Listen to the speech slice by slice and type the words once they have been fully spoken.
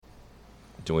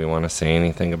Do we want to say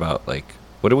anything about, like,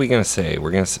 what are we going to say?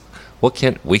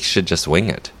 We should just wing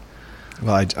it.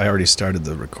 Well, I already started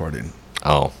the recording.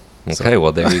 Oh, okay.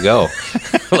 Well, there you go.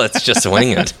 Let's just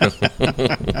wing it.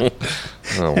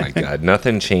 Oh, my God.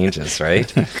 Nothing changes,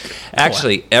 right?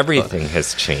 Actually, everything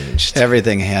has changed.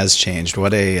 Everything has changed.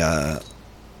 What a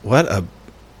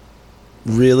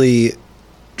really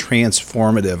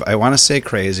transformative. I want to say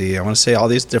crazy. I want to say all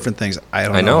these different things.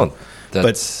 I know.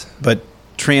 But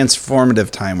transformative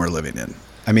time we're living in.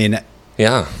 I mean,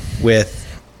 yeah. With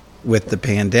the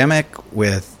pandemic,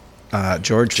 with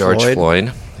George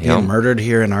Floyd being murdered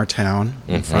here in our town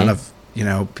in front of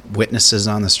witnesses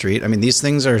on the street. I mean, these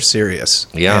things are serious.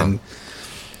 Yeah.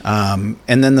 And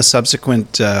then the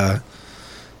subsequent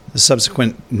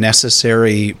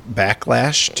necessary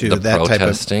backlash to that type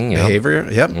of behavior.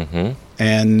 Yep.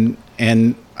 Mm-hmm.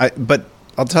 But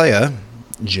I'll tell you,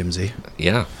 Jimsy.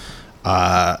 Yeah.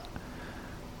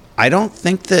 I don't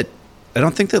think that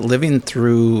living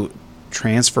through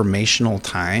transformational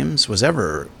times was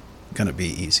ever going to be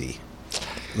easy.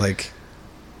 Like,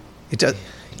 it does.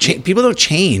 People don't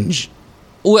change.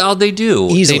 Well, they do.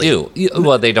 Easily. They do.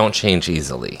 Well, they don't change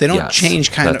easily. They don't change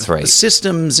That's right.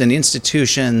 systems and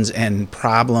institutions and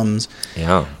problems.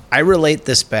 Yeah. I relate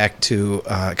this back to,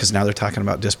 because now they're talking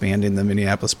about disbanding the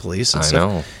Minneapolis police and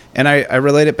stuff. Know. And I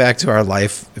relate it back to our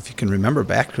life, if you can remember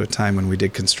back to a time when we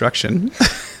did construction.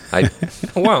 I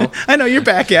know you're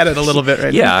back at it a little bit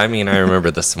right now. Yeah, I mean, I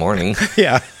remember this morning.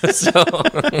 Yeah. So,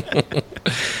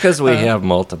 because we have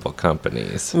multiple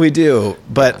companies. We do.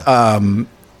 But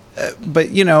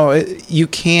you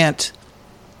can't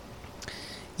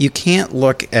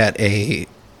look at a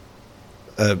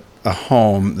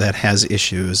home that has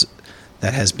issues,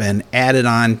 that has been added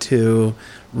on to,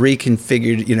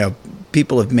 reconfigured,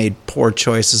 people have made poor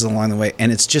choices along the way,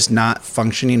 and it's just not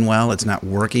functioning well. It's not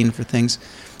working for things.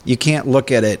 You can't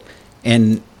look at it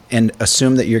and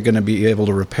assume that you're going to be able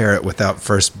to repair it without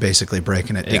first basically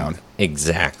breaking it down.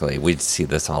 Exactly. We see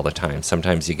this all the time.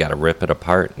 Sometimes you got to rip it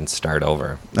apart and start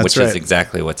over, which is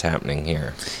exactly what's happening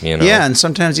here. Yeah, and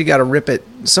sometimes you got to rip it.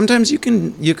 Sometimes you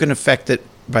can affect it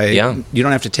by. Yeah. You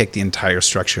don't have to take the entire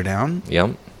structure down.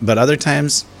 Yep. But other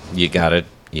times you got it.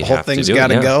 The whole thing's got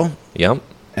to go. Yep.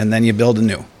 And then you build a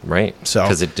new. Right. So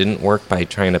because it didn't work by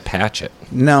trying to patch it.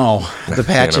 No, the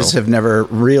patches have never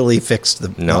really fixed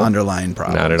the underlying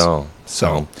problems. Not at all.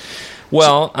 So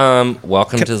well,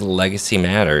 welcome to the Legacy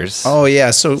Matters. Oh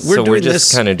yeah, so we're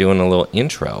just kind of doing a little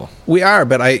intro. We are,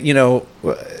 but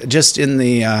just in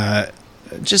the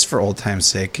just for old time's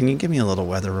sake, can you give me a little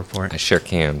weather report? I sure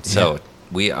can. Yeah. So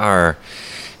we are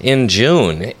in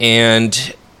June,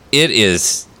 and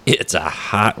it's a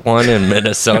hot one in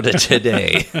Minnesota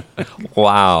today.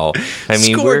 Wow. I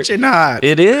mean, scorching hot.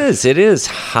 It is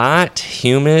hot,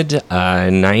 humid,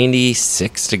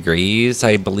 96 degrees,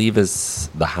 I believe, is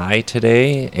the high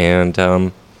today.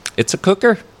 And it's a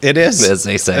cooker. It is. As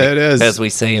they say. It is. As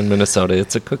we say in Minnesota,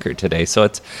 it's a cooker today. So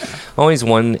it's always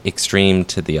one extreme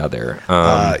to the other.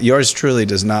 Yours truly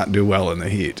does not do well in the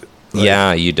heat.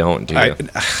 Yeah, you don't, do you?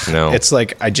 No. It's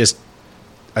like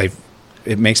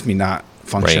it makes me not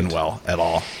function well at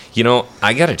all.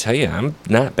 I got to tell you, I'm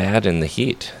not bad in the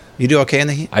heat. You do okay in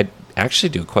the heat? I actually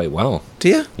do quite well. Do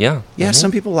you? Yeah. Yeah, mm-hmm.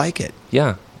 Some people like it.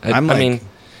 Yeah. I mean,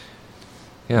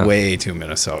 way too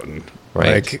Minnesotan.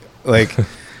 Right. Like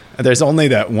there's only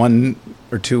that 1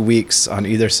 or 2 weeks on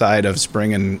either side of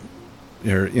spring and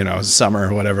summer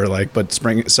or whatever, but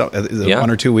spring, so 1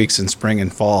 or 2 weeks in spring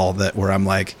and fall where I'm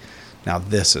like, now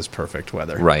this is perfect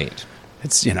weather. Right.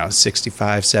 It's,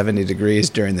 65, 70 degrees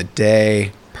during the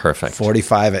day. Perfect.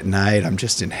 45 at night. I'm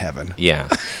just in heaven. Yeah.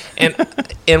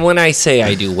 And when I say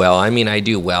I do well, I mean I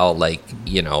do well, like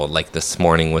this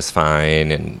morning was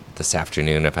fine, and this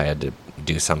afternoon if I had to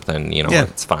do something,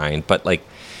 it's fine. But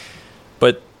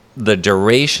the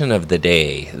duration of the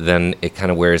day, then it kind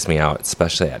of wears me out,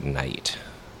 especially at night.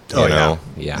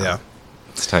 Yeah.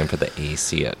 It's time for the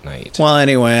AC at night. Well,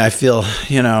 anyway, I feel,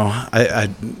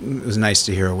 it was nice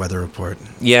to hear a weather report.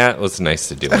 Yeah, it was nice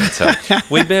to do it. So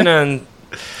we've been on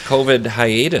COVID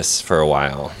hiatus for a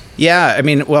while. Yeah, I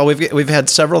mean, well, we've had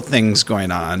several things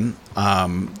going on.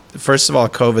 First of all,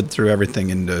 COVID threw everything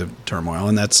into turmoil,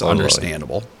 and that's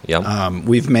understandable. Yep.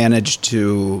 We've managed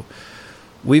to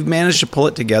pull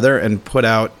it together and put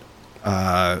out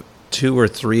 2 or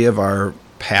 3 of our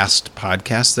past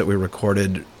podcasts that we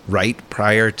recorded right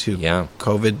prior to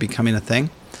COVID becoming a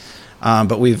thing.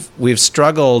 But we've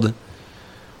struggled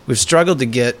to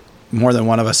get more than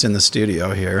one of us in the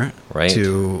studio here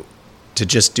to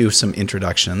just do some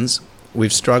introductions.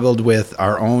 we've struggled with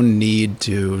our own need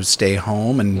to stay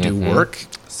home and do work.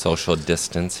 Social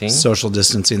distancing,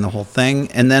 the whole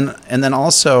thing. And then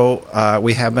also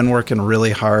we have been working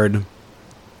really hard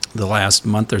the last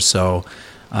month or so.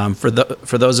 For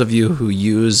those of you who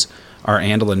use our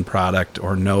Andelin product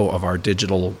or know of our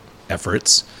digital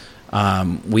efforts,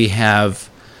 we have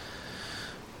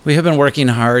been working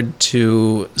hard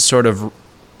to sort of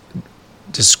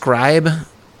describe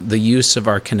the use of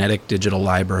our kinetic digital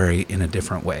library in a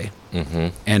different way.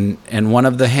 Mm-hmm. And one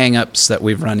of the hang-ups that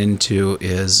we've run into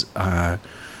is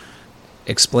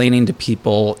explaining to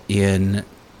people in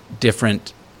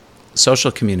different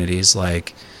social communities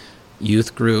like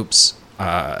youth groups,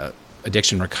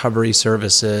 addiction recovery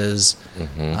services,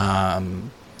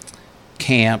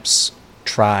 camps,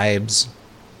 tribes.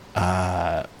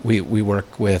 We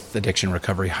work with addiction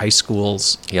recovery high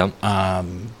schools. Yep.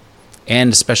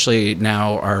 And especially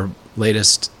now our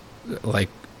latest, like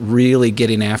really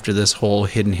getting after this whole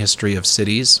hidden history of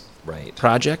cities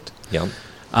project. Yep.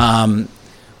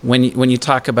 When you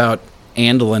talk about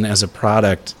Andelin as a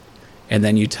product, and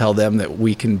then you tell them that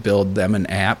we can build them an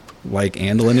app like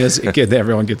Andelin is,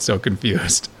 everyone gets so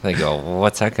confused. They go, well,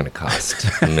 what's that going to cost?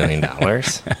 $1 million?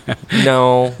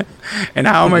 No. And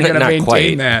how am I going to maintain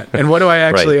quite. that? And what do I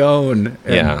actually own?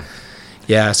 And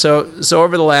yeah. So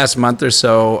over the last month or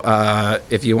so,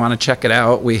 if you want to check it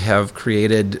out, we have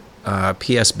created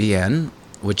PSBN,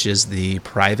 which is the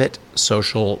Private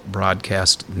Social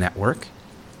Broadcast Network.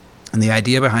 And the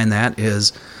idea behind that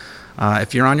is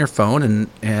if you're on your phone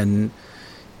and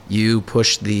you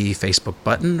push the Facebook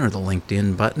button or the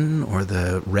LinkedIn button or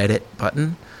the Reddit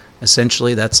button,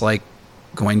 essentially that's like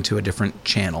going to a different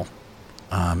channel,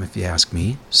 if you ask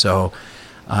me. So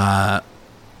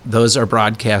those are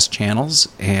broadcast channels,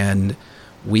 and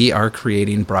we are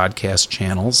creating broadcast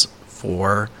channels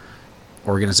for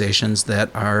organizations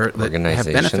that have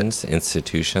benefit.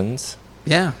 Institutions.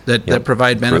 Yeah, that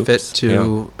provide benefit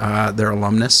to their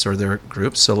alumnus or their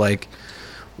groups. So like,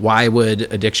 why would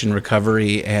addiction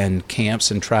recovery and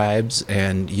camps and tribes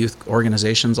and youth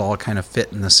organizations all kind of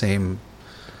fit in the same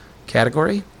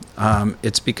category?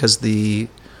 It's because the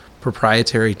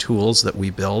proprietary tools that we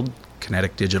build,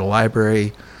 Kinetic Digital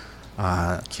Library,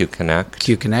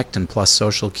 Q-Connect, and Plus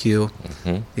Social Q,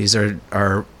 these are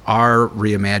our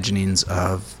reimaginings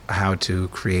of how to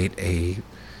create a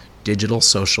digital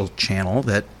social channel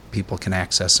that people can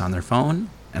access on their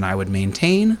phone. And I would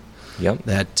maintain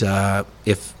that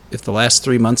if the last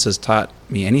 3 months has taught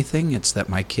me anything, it's that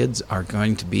my kids are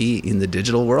going to be in the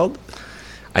digital world.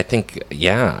 I think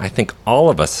all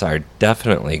of us are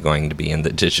definitely going to be in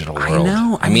the digital world. I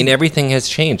know. I mean, everything has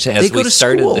changed. As we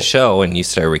started the show and you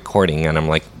started recording, and I'm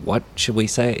like, what should we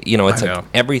say? You know, it's like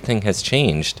everything has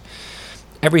changed.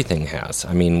 Everything has.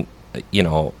 I mean, you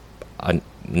know, a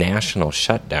national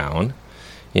shutdown,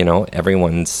 you know,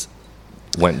 everyone's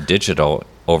went digital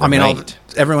overnight. I mean,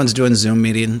 everyone's doing Zoom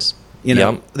meetings, you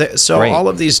know. So all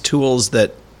of these tools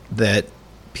that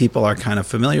people are kind of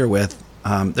familiar with,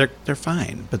 they're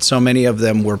fine. But so many of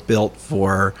them were built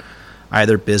for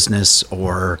either business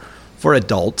or for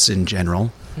adults in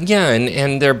general. Yeah,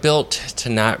 and they're built to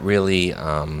not really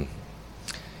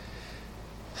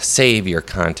save your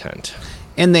content.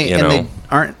 And they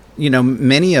aren't, you know,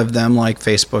 many of them like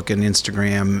Facebook and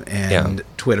Instagram and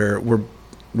Twitter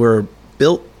were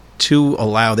built to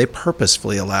they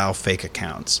purposefully allow fake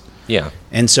accounts. Yeah.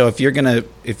 And so if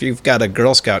you've got a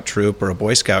Girl Scout troop or a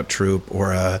Boy Scout troop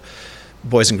or a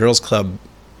Boys and Girls Club,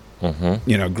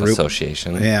 you know, group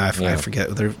association. Yeah, I forget.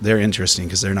 They're interesting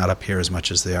because they're not up here as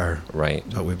much as they are. Right.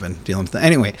 What we've been dealing with.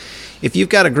 Anyway, if you've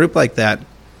got a group like that,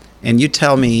 and you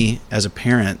tell me as a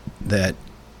parent that,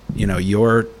 you know,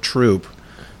 your troop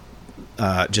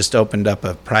just opened up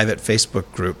a private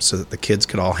Facebook group so that the kids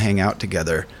could all hang out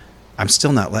together, I'm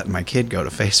still not letting my kid go to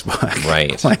Facebook.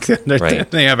 Right. Like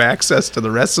they have access to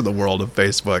the rest of the world of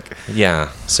Facebook.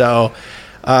 Yeah. So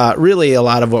really a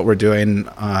lot of what we're doing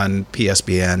on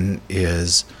PSBN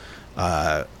is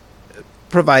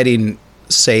providing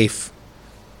safe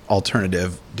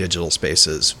alternative digital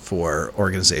spaces for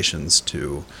organizations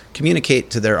to communicate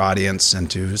to their audience and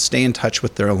to stay in touch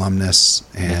with their alumnus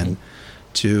and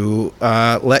to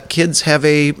let kids have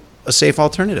a safe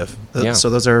alternative. So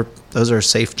those are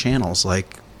safe channels,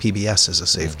 like PBS is a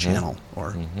safe channel,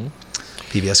 or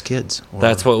PBS Kids.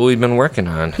 That's what we've been working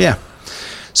on. Yeah.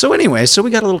 So anyway, we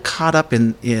got a little caught up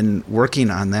in working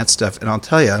on that stuff, and I'll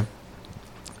tell you,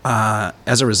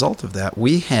 as a result of that,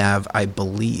 we have, I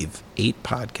believe, 8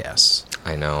 podcasts.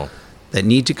 I know. That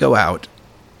need to go out,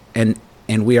 and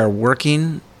we are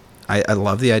working. I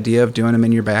love the idea of doing them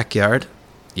in your backyard,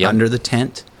 under the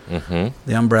tent, the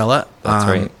umbrella. That's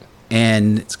right.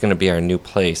 And it's going to be our new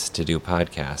place to do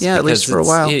podcasts. Yeah, at least for a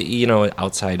while.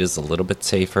 Outside is a little bit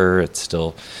safer. It's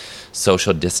still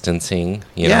social distancing.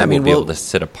 We'll be able to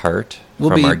sit apart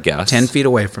from our guests. 10 feet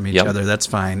away from each other. That's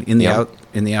fine. In the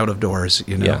out of doors,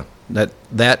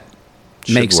 that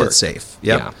makes it safe.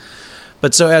 Yep. Yeah.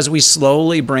 But so as we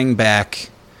slowly bring back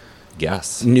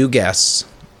new guests,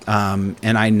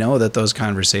 and I know that those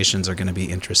conversations are going to be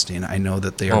interesting. I know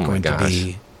that they are going to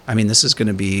be. I mean, this is going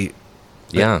to be.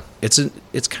 Yeah.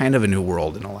 It's kind of a new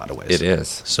world in a lot of ways. It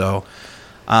is. So,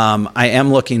 I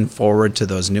am looking forward to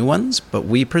those new ones. But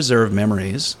we preserve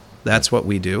memories. That's what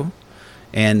we do.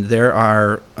 And there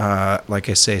are, like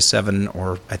I say, 7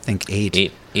 or I think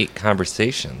 8. 8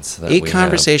 conversations.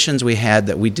 We had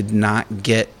that we did not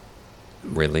get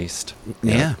released.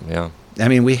 Yeah. Yeah. I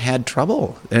mean, we had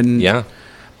trouble. And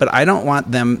but I don't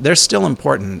want them. They're still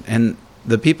important. And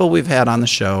the people we've had on the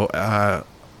show,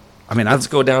 let's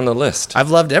go down the list.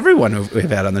 I've loved everyone who we've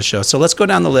had on the show. So let's go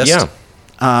down the list.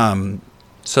 Yeah.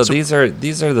 So these are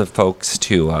the folks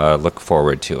to look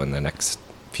forward to in the next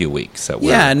few weeks that we're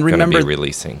going to be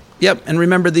releasing. Yep, and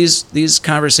remember these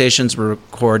conversations were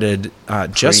recorded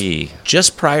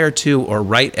just prior to or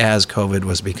right as COVID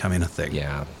was becoming a thing.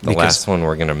 Yeah, the last one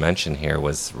we're going to mention here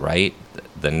was right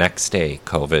the next day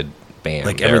COVID banned.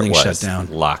 Like everything shut down.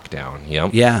 Lockdown,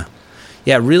 yep. Yeah.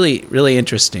 Yeah, really, really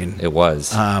interesting. It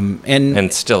was.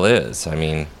 And still is. I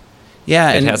mean,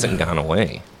 it hasn't gone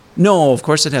away. No, of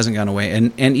course it hasn't gone away.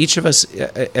 And each of us,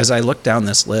 as I look down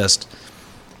this list,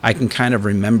 I can kind of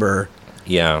remember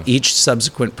each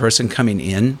subsequent person coming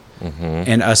in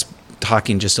and us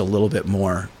talking just a little bit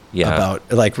more about,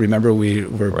 like, remember we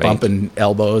were bumping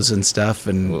elbows and stuff.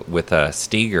 And with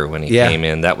Steger when he came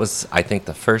in, that was, I think,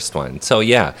 the first one. So,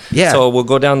 So we'll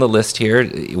go down the list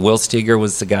here. Will Steger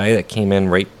was the guy that came in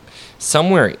right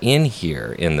somewhere in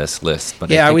here in this list, but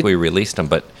I think we released him.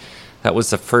 But that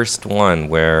was the first one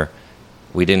where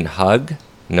we didn't hug,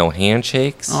 no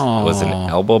handshakes. Aww. It was an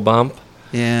elbow bump.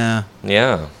 Yeah.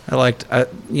 Yeah.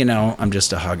 I'm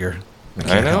just a hugger. I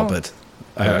can't help it.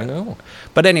 I know.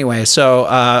 But anyway, so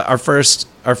our first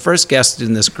guest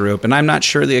in this group, and I'm not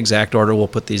sure the exact order we'll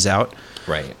put these out.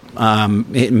 Right.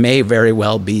 It may very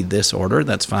well be this order.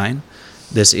 That's fine.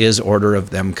 This is order of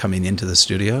them coming into the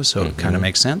studio, so it kind of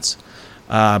makes sense.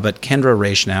 But Kendra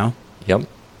Rachnow. Yep.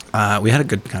 We had a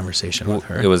good conversation with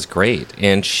her. It was great.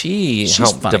 And she's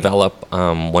helped develop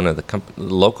one of the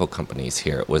local companies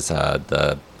here. It was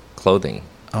the clothing.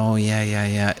 Oh,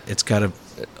 yeah. It's got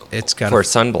for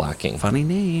sun blocking. Funny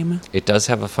name. It does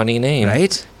have a funny name.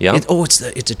 Right? Yeah.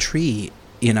 It's a tree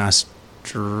in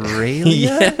Australia?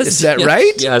 Yes. Is that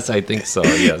right? Yes, I think so.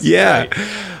 Yes. Yeah. Right.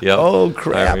 Yep. Oh,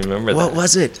 crap. I remember that. What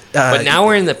was it? But now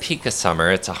we're in the peak of summer.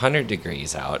 It's 100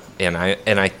 degrees out. And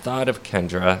I thought of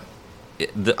Kendra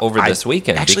over this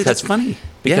weekend. Actually, that's funny.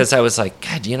 Because I was like,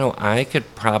 God, I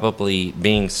could probably,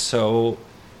 being so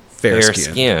fair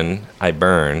skin, I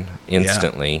burn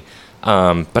instantly.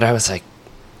 But I was like,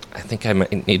 I think I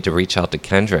might need to reach out to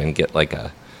Kendra and get like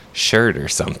a shirt or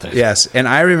something. Yes, and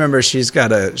I remember she's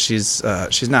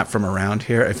not from around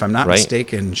here. If I'm not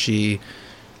mistaken, she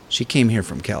came here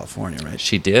from California, right?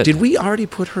 She did. Did we already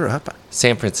put her up?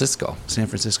 San Francisco.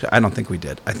 I don't think we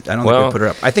did. I don't think we put her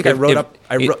up. I think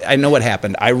I know what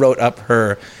happened. I wrote up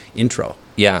her intro.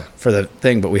 Yeah. For the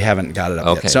thing, but we haven't got it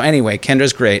up yet. So anyway,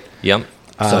 Kendra's great. Yep.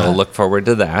 So look forward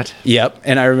to that. Yep.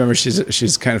 And I remember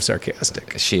she's kind of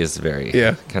sarcastic. She is very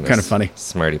kind of funny.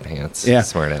 Smarty pants. Yeah.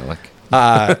 Smart aleck.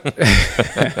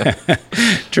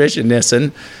 Tricia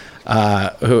Nissen,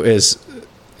 who is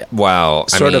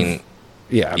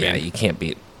you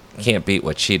can't beat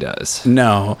what she does.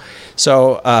 No.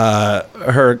 So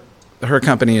her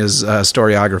company is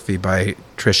Storyography by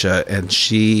Tricia, and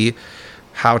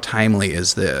how timely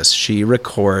is this? She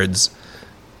records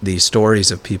the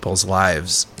stories of people's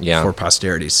lives for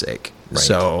posterity's sake. Right.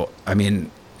 So, I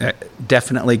mean,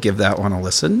 definitely give that one a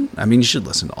listen. I mean, you should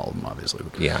listen to all of them, obviously.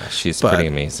 Yeah, she's pretty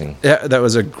amazing. That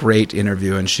was a great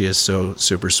interview, and she is so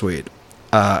super sweet.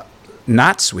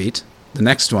 Not sweet. The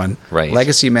next one,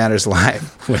 Legacy Matters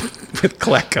Live with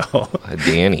Klecko.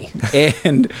 Danny.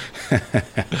 And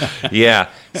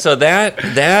so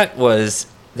that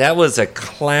was a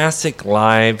classic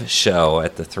live show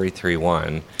at the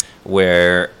 331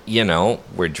 where,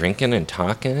 we're drinking and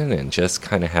talking and just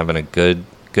kind of having a good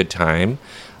time.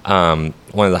 One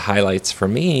of the highlights for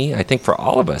me, I think for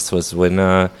all of us, was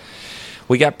when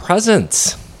we got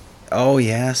presents. Oh,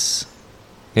 yes.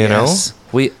 You know,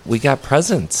 we got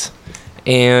presents.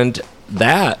 And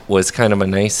that was kind of a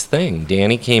nice thing.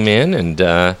 Danny came in and,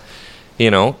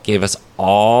 gave us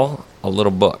all a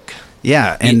little book.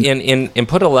 Yeah, and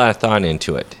put a lot of thought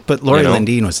into it. But Laurie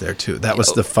Lindeen was there too. That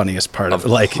was the funniest part of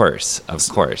it. Of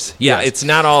course. Yeah, it's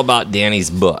not all about Danny's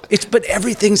book. But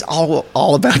everything's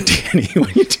all about Danny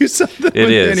when you do something with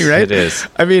Danny, right? It is.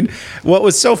 I mean, what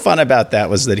was so fun about that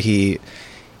was that he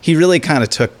really kind of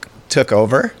took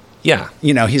over. Yeah.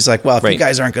 He's like, well, if you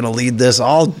guys aren't going to lead this,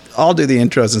 I'll do the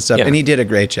intros and stuff. Yeah. And he did a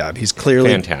great job. He's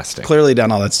fantastic. Clearly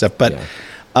done all that stuff. But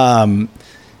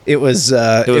it was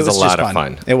a lot of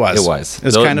fun. It was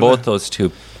both those two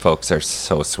folks are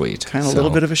so sweet. Kind of a little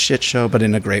bit of a shit show, but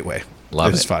in a great way. It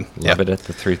was fun. Love it at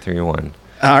the 331.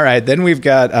 All right. Then we've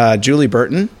got Julie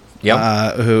Burton.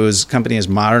 Yep. Whose company is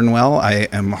Modern Well. I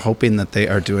am hoping that they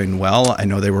are doing well. I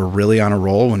know they were really on a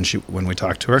roll when we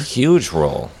talked to her. Huge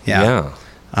roll. Yeah.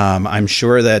 I'm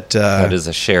sure that that is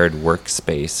a shared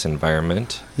workspace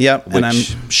environment. Yep. And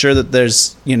I'm sure that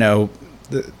there's,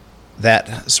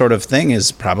 that sort of thing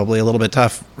is probably a little bit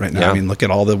tough right now. Yeah. I mean, look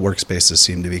at all the workspaces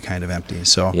seem to be kind of empty.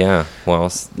 So yeah,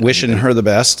 well, wishing her the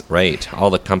best. Right. All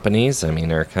the companies, I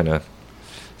mean, are kind of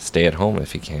stay at home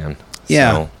if you can.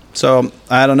 Yeah. So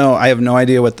I don't know. I have no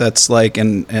idea what that's like,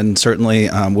 and certainly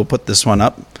we'll put this one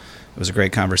up. It was a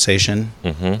great conversation.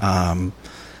 Mm-hmm.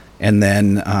 And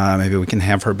then maybe we can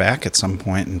have her back at some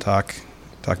point and talk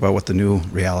about what the new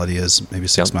reality is, maybe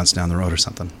 6 months down the road or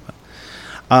something.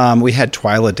 We had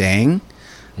Twyla Dang.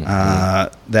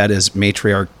 That is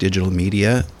Matriarch Digital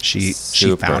Media. She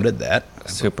founded that.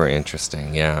 Super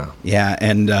interesting, yeah. Yeah,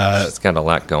 and she's got a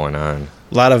lot going on.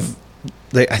 A lot of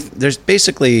there's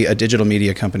basically a digital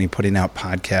media company putting out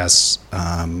podcasts,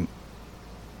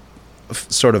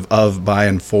 sort of by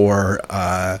and for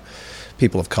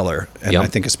people of color, and I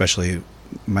think especially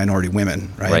minority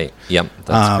women, right? Right. Yep,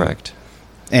 that's correct.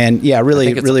 And yeah, really,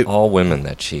 I think it's all women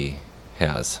that she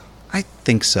has. I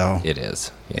think so. It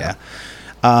is. Yeah.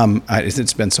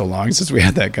 It's been so long since we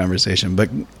had that conversation, but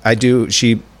I do.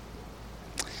 She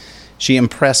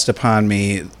impressed upon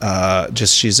me.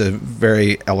 She's a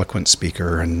very eloquent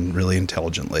speaker and really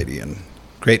intelligent lady, and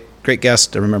great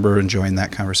guest. I remember enjoying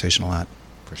that conversation a lot.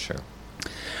 For sure.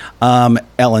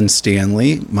 Ellen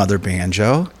Stanley, Mother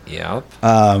Banjo. Yep.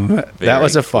 That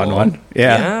was a fun one.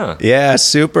 Yeah.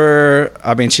 Super.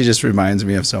 I mean, she just reminds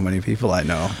me of so many people I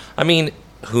know. I mean,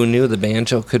 who knew the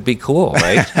banjo could be cool,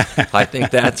 right? I think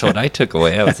that's what I took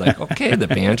away. I was like, okay, the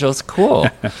banjo's cool.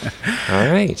 All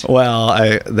right. Well,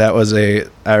 I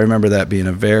remember that being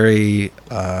a very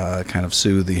kind of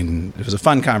soothing, it was a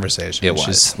fun conversation. It was.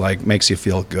 Just like makes you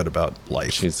feel good about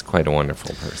life. She's quite a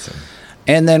wonderful person.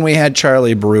 And then we had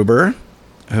Charlie Bruber,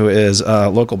 who is a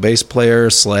local bass player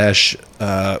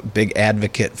 / big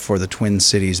advocate for the Twin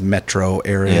Cities metro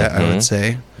area, I would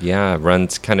say. Yeah,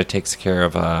 takes care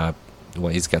of,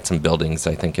 he's got some buildings,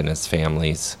 I think, in his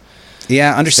family's.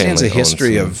 Yeah, understands the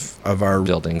history of our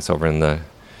buildings over in the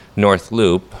North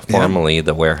Loop, formerly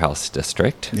the warehouse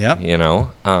district. Yeah.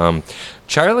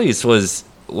 Charlie's was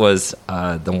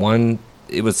the one,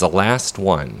 it was the last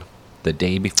one, the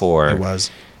day before. It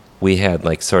was. We had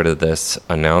like sort of this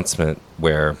announcement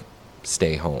where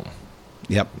stay home.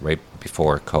 Yep. Right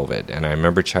before COVID. And I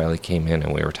remember Charlie came in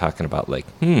and we were talking about like,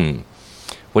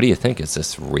 what do you think? Is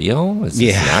this real? Is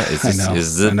this not?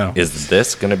 Is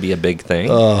this going to be a big thing?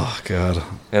 Oh, God.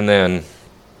 And then,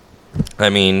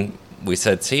 I mean, we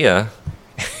said, see ya.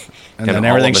 And then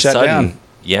everything shut down.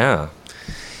 Yeah.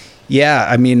 Yeah,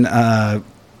 I mean, I'll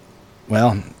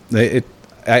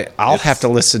have to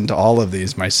listen to all of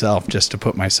these myself just to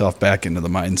put myself back into the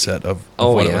mindset of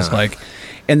what it was like.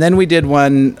 And then we did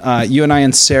one, you and I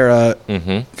and Sarah,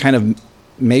 kind of,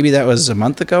 maybe that was a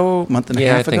month and a half ago?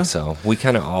 Yeah, I think so. We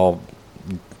kind of all,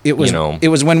 it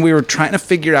was when we were trying to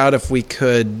figure out if we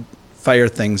could fire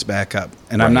things back up.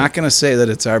 And I'm not going to say that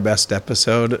it's our best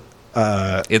episode.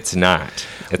 It's not.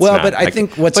 But I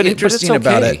think what's interesting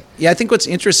about it. Yeah, I think what's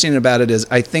interesting about it is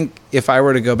I think if I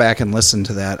were to go back and listen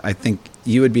to that, I think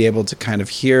you would be able to kind of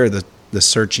hear the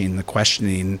searching, the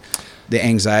questioning, the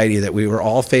anxiety that we were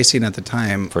all facing at the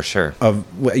time. For sure. Of,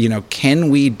 can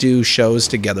we do shows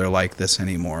together like this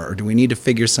anymore? Or do we need to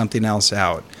figure something else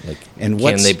out? Can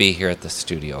they be here at the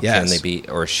studio? Yes. Can they be,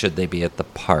 or should they be at the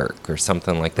park or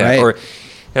something like that? Right.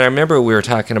 And I remember we were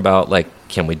talking about, like,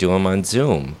 can we do them on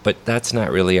Zoom? But that's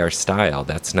not really our style.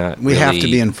 That's not We have to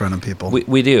be in front of people.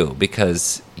 We do,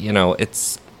 because,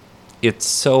 it's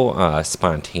so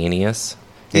spontaneous.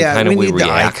 And kind of we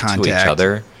react to each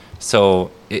other.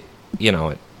 So, it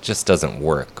just doesn't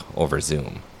work over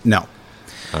Zoom. No.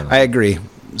 I agree.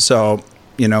 So,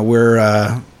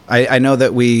 we're... I know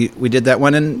that we did that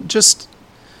one, and just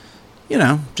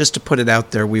to put it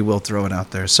out there, we will throw it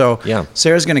out there. So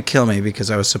Sarah's going to kill me because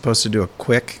I was supposed to do a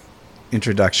quick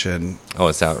introduction. Oh,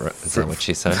 is that what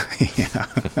she said? Yeah.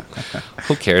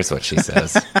 Who cares what she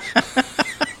says?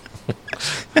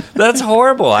 That's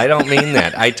horrible. I don't mean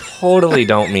that. I totally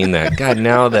don't mean that. God,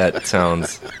 now that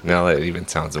it even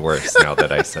sounds worse now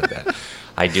that I said that.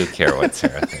 I do care what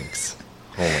Sarah thinks.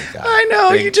 Oh my God. I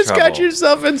know, you just got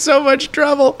yourself in so much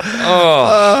trouble.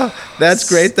 Oh. That's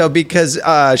great, though, because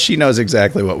she knows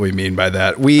exactly what we mean by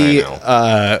that. We,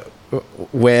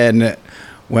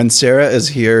 when Sarah is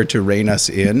here to rein us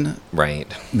in, right,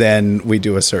 then we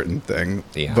do a certain thing.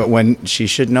 Yeah. But when she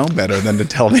should know better than to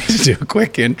tell me to do a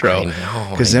quick intro. I know.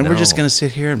 Because then we're just going to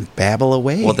sit here and babble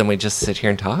away. Well, then we just sit here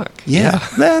and talk. Yeah.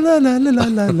 La, la, la, la,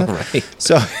 la, la. Right.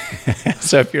 So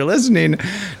if you're listening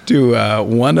to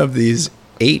one of these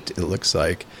 8, it looks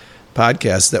like,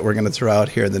 podcasts that we're going to throw out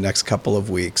here in the next couple of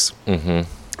weeks,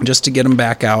 just to get them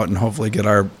back out and hopefully get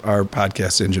our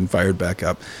podcast engine fired back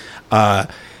up.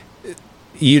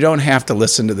 You don't have to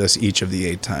listen to this each of the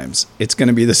 8 times. It's going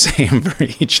to be the same for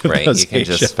each of those 8 shows. You can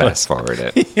just fast forward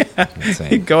it. Yeah.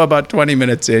 You go about 20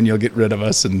 minutes in, you'll get rid of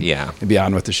us and be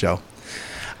on with the show.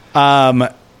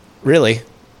 Really.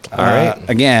 All right.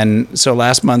 Again, so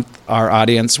last month our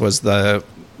audience was the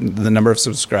number of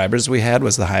subscribers we had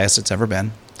was the highest it's ever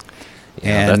been.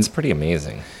 Yeah, that's pretty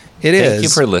amazing. Thank you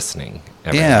for listening,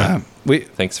 everyone. Yeah.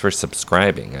 Thanks for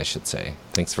subscribing, I should say.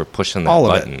 Thanks for pushing that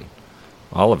button.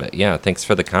 All of it. Yeah. Thanks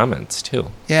for the comments,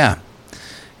 too. Yeah.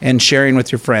 And sharing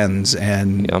with your friends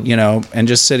and, and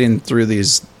just sitting through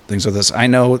these things with us. I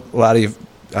know a lot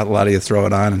of you throw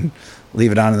it on and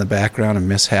leave it on in the background and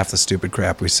miss half the stupid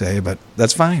crap we say, but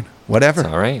that's fine. Whatever. It's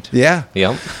all right. Yeah.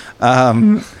 Yep.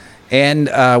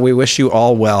 And we wish you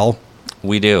all well.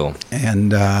 We do.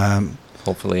 And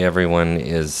hopefully everyone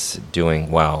is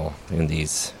doing well in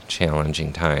these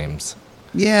challenging times.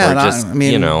 Yeah. Or just,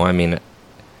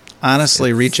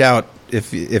 honestly, reach out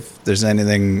if there's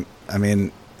anything,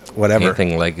 whatever.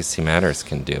 Anything Legacy Matters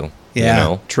can do.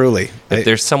 Yeah, truly. If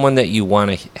there's someone that you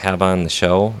want to have on the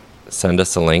show, send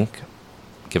us a link.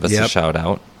 Give us a shout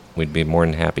out. We'd be more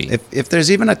than happy. If there's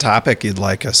even a topic you'd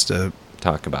like us to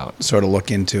talk about, sort of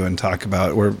look into and talk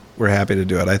about, we're happy to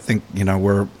do it. I think,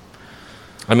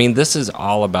 this is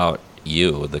all about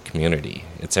you, the community.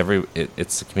 It's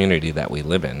the community that we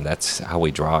live in. That's how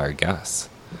we draw our guests.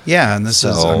 Yeah, and this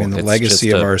is, the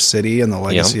legacy of our city and the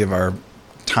legacy of our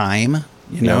time.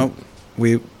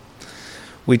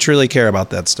 We truly care about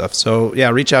that stuff. So, yeah,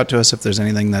 reach out to us if there's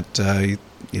anything that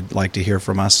you'd like to hear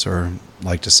from us or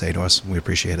like to say to us. We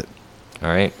appreciate it. All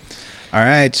right.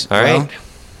 Well,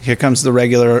 here comes the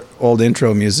regular old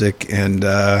intro music and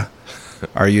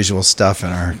our usual stuff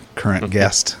and our current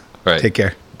guest. Right. Take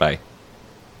care. Bye.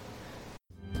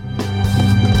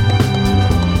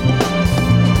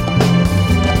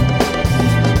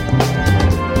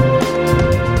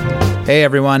 Hey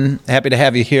everyone, happy to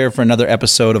have you here for another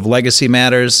episode of Legacy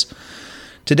Matters.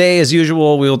 Today, as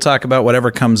usual, we will talk about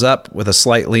whatever comes up with a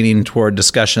slight leaning toward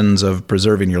discussions of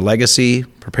preserving your legacy,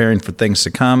 preparing for things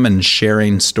to come, and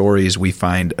sharing stories we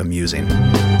find amusing.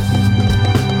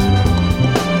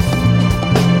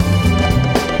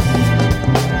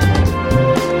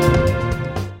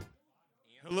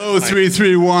 Hello,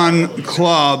 331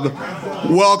 Club.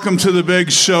 Welcome to the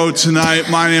big show tonight.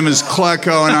 My name is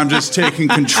Klecko, and I'm just taking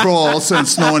control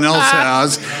since no one else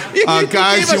has.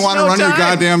 Guys, you want to run your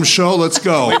goddamn show? Let's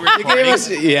go.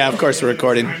 Yeah, of course we're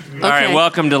recording. All right,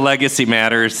 welcome to Legacy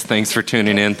Matters. Thanks for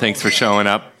tuning in. Thanks for showing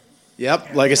up.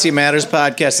 Yep, Legacy Matters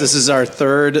podcast. This is our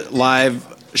 3rd live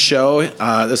show.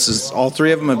 This is all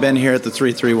 3 of them have been here at the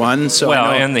 331. So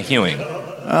and the Hewing.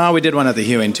 We did one at the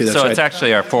Hewing, too. That's so right. It's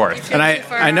actually our 4th. And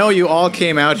I know you all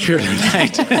came out here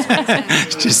tonight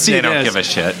to see They don't give a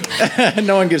shit.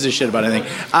 No one gives a shit about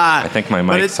anything. I think my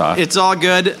mic's off. It's all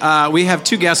good. We have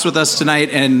 2 guests with us tonight,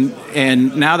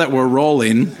 and now that we're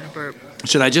rolling,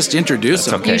 should I just introduce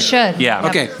them? Okay. You should. Yeah.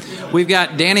 Okay. We've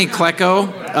got Danny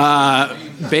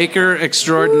Klecko, baker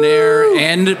extraordinaire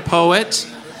and poet,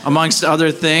 amongst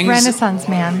other things.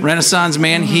 Renaissance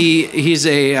man. He's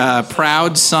a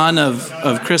proud son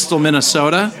of Crystal,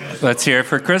 Minnesota. Let's hear it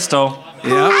for Crystal.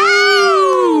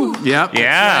 Yep.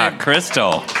 Yeah, right.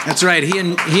 Crystal. That's right. He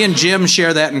and Jim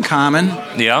share that in common.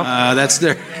 Yeah.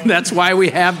 That's why we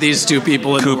have these 2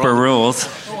 people in Cooper the world. rules.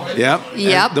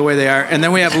 Yep. The way they are. And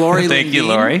then we have Laurie Thank Lindeen. you,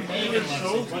 Laurie.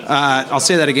 I'll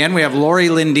say that again. We have Laurie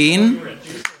Lindeen,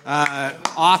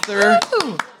 author,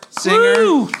 singer.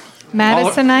 Woo!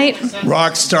 Madisonite.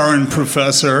 Rock star and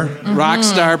professor. Rock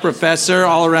star, professor,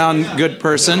 all around good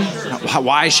person.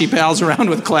 Why she pals around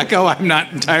with Klecko, I'm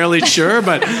not entirely sure,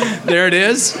 but there it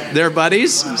is. They're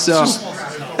buddies. So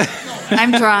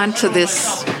I'm drawn to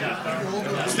this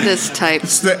this type.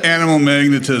 It's the animal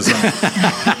magnetism.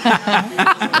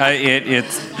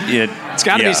 It's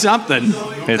got to be something.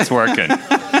 It's working.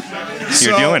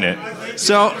 You're doing it.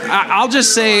 So I'll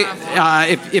just say,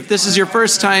 if this is your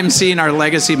first time seeing our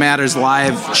Legacy Matters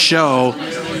live show,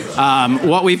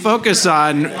 what we focus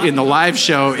on in the live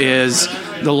show is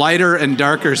the lighter and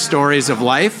darker stories of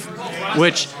life,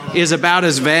 which is about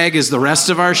as vague as the rest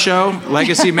of our show.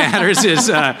 Legacy Matters is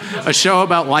a show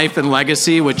about life and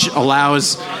legacy, which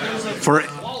allows for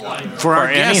our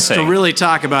guests to really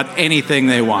talk about anything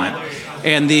they want.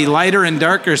 And the lighter and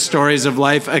darker stories of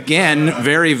life, again,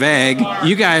 very vague.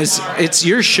 You guys, it's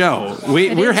your show.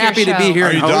 We're happy to be here.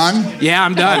 Are you done? Yeah,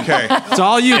 I'm done. Okay. It's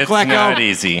all you, Klecko. It's not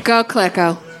easy. Go,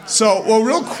 Klecko. So, well,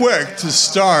 real quick to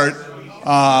start,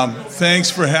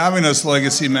 thanks for having us,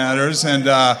 Legacy Matters. And,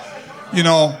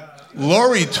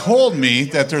 Laurie told me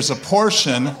that there's a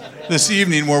portion this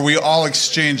evening where we all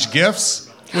exchange gifts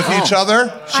with each other.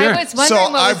 Sure. I was wondering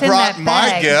what was in brought that my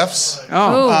bag. gifts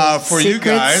for you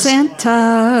Secret guys.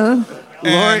 Santa.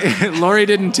 Laurie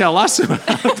didn't tell us about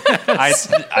that.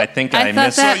 I think I thought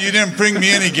missed that- So you didn't bring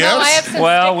me any gifts? No, I have some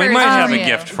Well, we stickers might have for a you.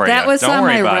 gift for That you. was Don't on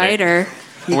worry my about rider.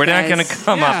 it. We're not going to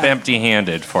come up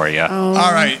empty-handed for you. All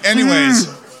right. Anyways,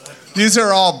 these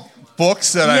are all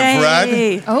books that I've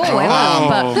read. Oh, I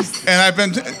love books. And I've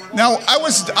been now. I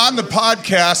was on the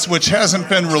podcast, which hasn't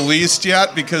been released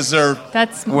yet because they're.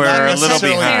 That's We're a little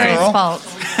necessarily behind. thorough.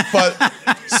 fault. But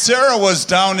Sarah was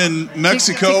down in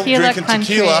Mexico drinking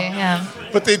country, tequila. Yeah.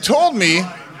 But they told me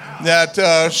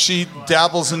that she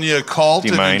dabbles in the occult Do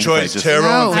you and mind if I enjoys just- tarot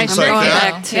No, and things I'm like going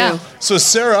that. back too. Yeah. So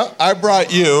Sarah, I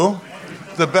brought you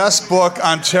the best book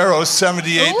on tarot,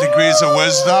 78 Degrees of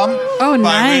Wisdom Oh,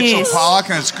 by Rachel nice. Pollack,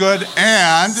 and it's good.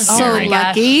 And So my gosh.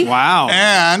 lucky. Wow.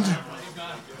 and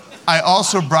I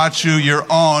also brought you your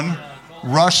own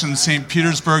Russian St.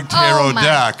 Petersburg tarot Oh, my.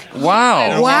 deck.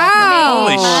 Wow. Wow.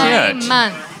 Holy shit.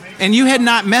 Month. And you had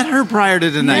not met her prior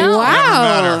to tonight. No.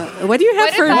 Wow. What do you have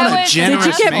What for if I What a was generous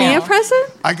Did you get me man. a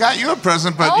present? I got you a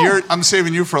present, but Oh. I'm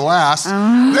saving you for last.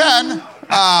 Then,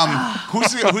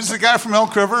 who's the guy from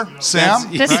Elk River?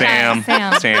 Sam? This Sam.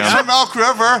 Sam. Sam. From Elk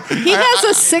River. He has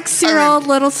a 6-year-old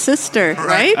little sister,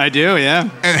 right? I do, yeah.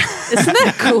 Isn't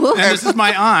that cool? And this is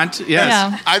my aunt. Yes.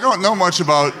 Yeah. I don't know much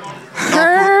about.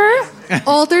 Her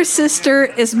older sister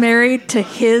is married to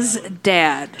his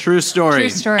dad. True story. True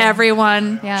story.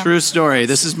 Everyone, Yeah. True story.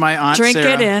 This is my aunt drink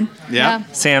Sarah. it in. Yeah.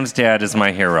 Sam's dad is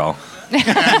my hero.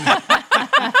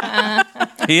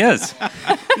 He is.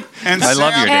 And I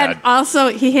love Sam- your dad. And also,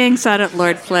 he hangs out at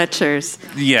Lord Fletcher's.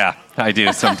 Yeah, I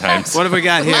do sometimes. What have we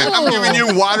got here? I'm giving you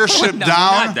Watership Down.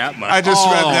 not that much. I just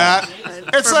read that.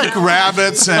 It's like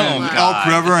rabbits and Elk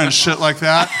River and shit like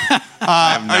that.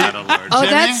 I'm not a lord. Oh,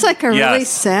 Jimmy? that's like a really Yes.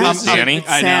 sad. Danny?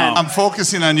 I sad. know. I'm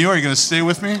focusing on you. Are you going to stay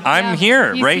with me? I'm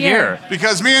here, He's right here.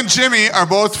 Because me and Jimmy are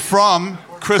both from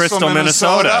Crystal,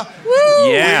 Minnesota.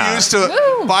 We Yeah. used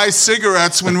to buy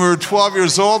cigarettes when we were 12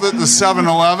 years old at the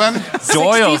 7-Eleven.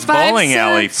 Doyle's 65 Bowling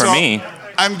Alley for So, me.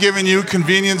 I'm giving you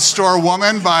Convenience Store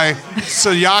Woman by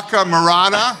Sayaka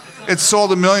Murata. It sold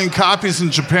 1 million copies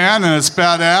in Japan, and it's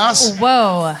badass.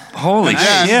 Whoa. Holy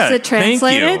Nice. shit. Is it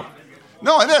translated? Thank you.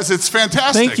 No, it is. It's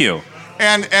fantastic. Thank you.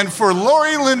 And for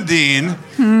Laurie Lindeen,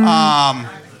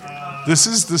 this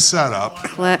is the setup.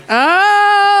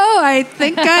 Oh, I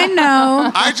think I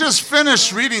know. I just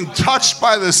finished reading Touched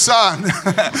by the Sun.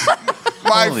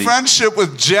 My Holy- Friendship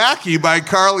with Jackie by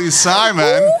Carly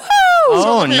Simon.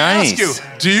 Oh, Let me ask you, nice.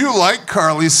 do you like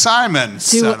Carly Simon Do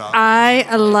setup?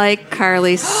 I like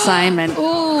Carly Simon?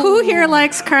 Who here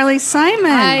likes Carly Simon?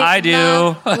 I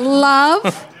do.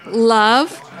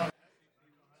 Love.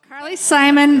 Carly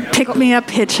Simon picked me up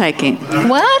hitchhiking.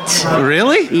 What?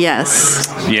 Really?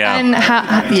 Yes. Yeah. And how?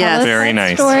 Yes. Tell us Very that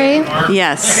nice. Story.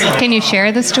 Yes. Can you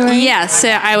share the story? Yes,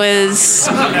 I was,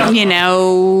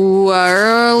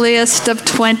 earliest of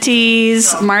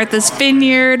 20s, Martha's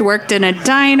Vineyard, worked in a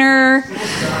diner,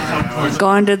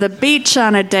 going to the beach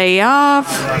on a day off.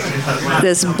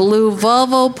 This blue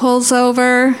Volvo pulls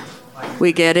over.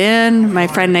 We get in, my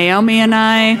friend Naomi and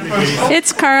I.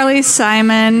 It's Carly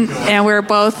Simon, and we're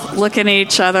both looking at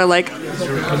each other like, are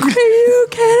you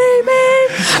kidding me?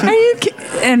 Are you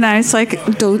And I was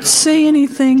like, don't say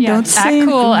anything. Yeah, Don't say act anything.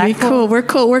 cool, Be act cool. We're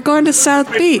cool. We're going to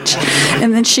South Beach.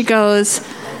 And then she goes,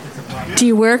 do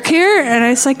you work here? And I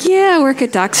was like, yeah, I work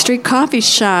at Dock Street Coffee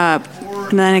Shop.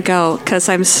 And then I go, because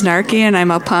I'm snarky and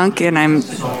I'm a punk and I'm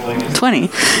 20.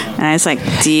 And I was like,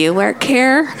 do you work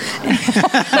here?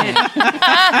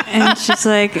 And she's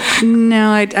like,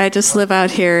 no, I just live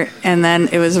out here. And then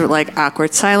it was like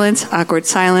awkward silence, awkward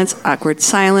silence, awkward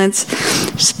silence.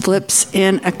 She flips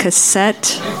in a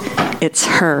cassette. It's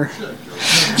her.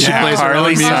 She plays her own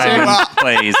Carly music. Simon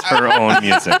plays her own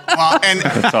music. Well,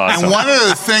 That's awesome. and one of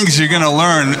the things you're going to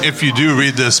learn if you do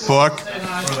read this book,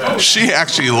 she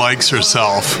actually likes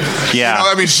herself. Yeah. You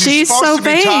know, I mean, She's supposed so to be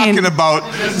vain. talking about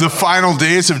the final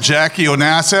days of Jackie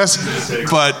Onassis,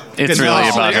 but It's really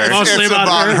about her. Mostly It's about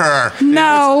about her.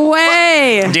 No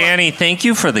way. Danny, thank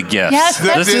you for the gifts. Yes,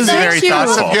 this is thank very you.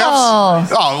 thoughtful. Gifts?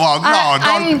 Oh, well, no,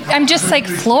 don't. I'm just like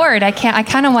floored. I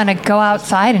kind of want to go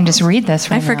outside and just read this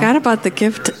right I now. forgot about the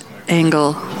gift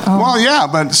angle. Well, yeah,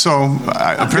 but so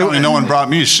apparently no one brought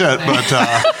me shit, but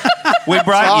We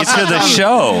brought you to the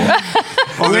show.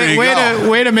 well, there you go.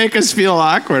 Way to make us feel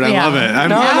awkward. I Yeah. love it.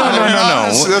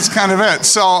 No. That's kind of it.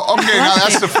 So, okay, now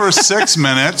that's the first 6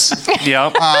 minutes.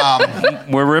 Yep.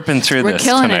 We're ripping through We're this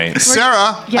killing tonight. it.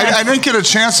 Sarah, Yes. I didn't get a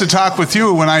chance to talk with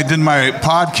you when I did my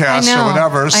podcast I know, or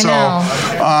whatever. I So,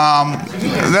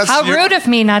 that's How your- rude of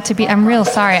me not to be. I'm real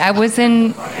sorry. I was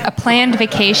in a planned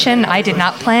vacation. I did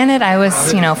not plan it. I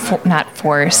was, not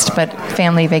forced, but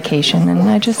family vacation, and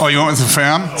I just. Oh, you went with the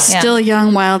fam, Still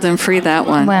young, wild, and free, that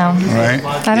one. Well, right?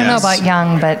 I don't know about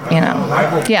young, but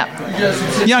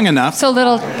yeah. Young enough. So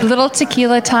little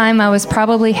tequila time. I was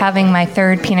probably having my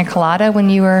third pina colada when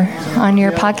you were on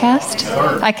your podcast.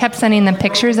 I kept sending them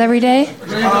pictures every day.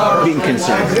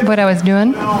 What I was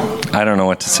doing. I don't know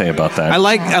what to say about that. I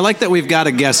like that we've got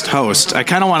a guest host. I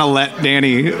kind of want to let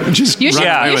Danny just You should- run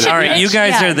yeah, away with all it. right, you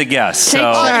guys Yeah. are the guests, Take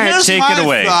so charge. take it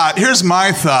away. Here's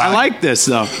my thought. I like this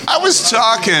though. I was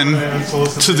talking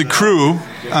to the crew,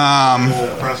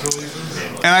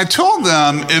 and I told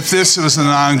them if this was an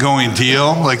ongoing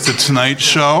deal, like the Tonight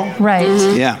Show, Right.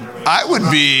 Yeah. I would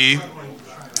be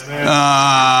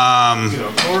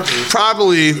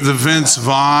probably the Vince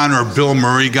Vaughn or Bill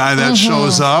Murray guy that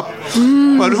shows up.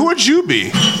 But who would you be?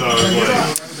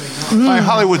 By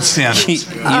Hollywood standards.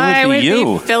 I would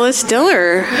you. be Phyllis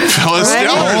Diller. Phyllis Right?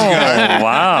 Diller's good. Oh,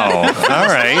 wow. All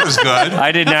right. Diller's good.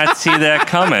 I did not see that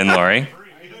coming, Laurie.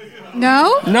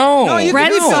 No? No. you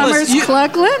Brett could be Phyllis. Summers You-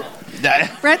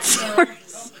 Cluglin? Brett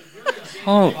Summers.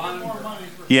 Oh.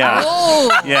 Yeah.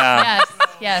 Oh. Yeah.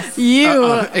 Yes. You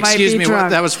might Excuse be me. drunk.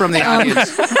 That was from the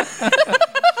audience.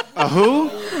 Who?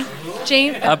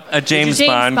 James. A James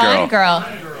Bond girl.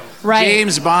 Right.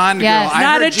 James Bond girl. Yes. I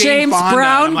Not heard a James Bond,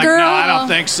 Brown I'm like, girl? No, I don't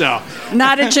think so.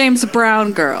 Not a James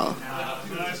Brown girl.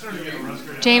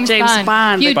 James Bond.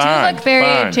 Bond. You Bond. do look very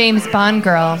Bond. James Bond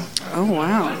girl. Oh,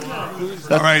 wow.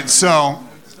 All right, so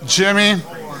Jimmy,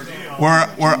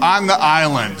 we're on the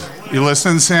island. You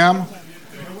listening, Sam?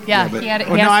 Yeah. He had,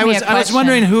 Well, no, I was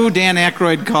wondering who Dan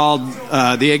Aykroyd called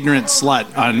the ignorant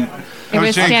slut on. It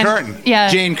was Jane Curtin. Yeah.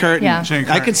 Jane Curtin. Yeah. Jane I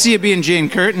Curtin. could see it being Jane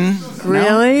Curtin.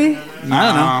 Really?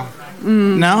 I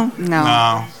don't know. No?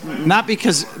 No. Not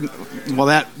because. Well,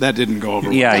 that didn't go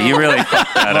over. Yeah, you really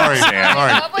fucked that up,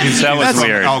 Sam. That was From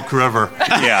weird. Elk River.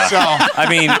 Yeah. So, I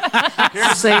mean,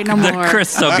 Say no the more.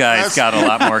 Crystal guy's got a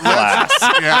lot more class.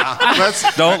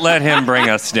 yeah, Don't let him bring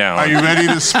us are you down. ready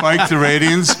to spike the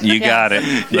ratings? You got it.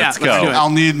 Yeah, Let's let's do go. it. I'll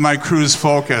need my crew's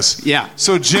focus. Yeah.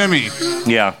 So Jimmy,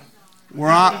 Yeah. we're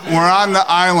on the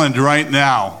island right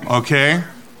now, okay?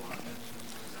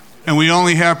 And we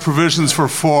only have provisions for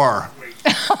 4.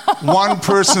 One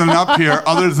person up here,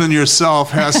 other than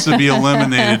yourself, has to be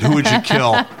eliminated. Who would you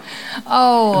kill?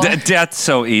 Oh. That's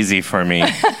so easy for me.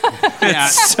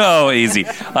 It's so easy.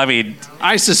 I mean,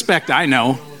 I suspect I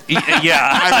know. yeah,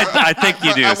 I think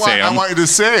you do, I Sam. want you to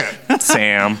say it.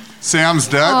 Sam. Sam's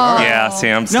dead? All right. Yeah,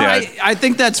 Sam's No, dead. I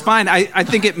think that's fine. I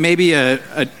think it may be a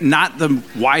not the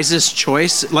wisest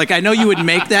choice. Like, I know you would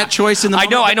make that choice in the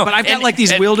moment. I know. But I've got And- like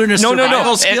these and- wilderness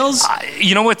survival And, skills.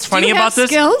 you know what's funny you about have this?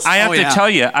 skills? I have Oh, to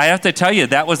yeah. tell you,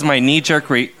 that was my knee-jerk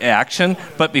reaction.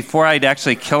 But before I'd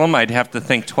actually kill him, I'd have to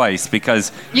think twice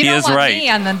because You he don't is want right. me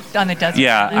on the desert.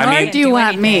 Yeah, I Why mean- do you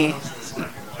want me?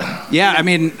 Yeah, I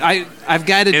mean, I've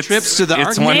guided trips to the it's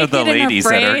Arctic. one of the Naked and ladies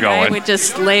that are afraid, I going. would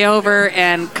just lay over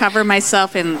and cover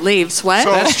myself in leaves. What?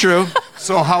 So- That's true.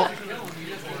 So how?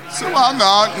 So well,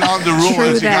 no. The rule True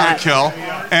is you that. gotta kill.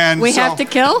 And We so have to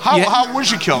kill? How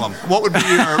would you kill him? What would be your?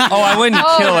 Oh, I wouldn't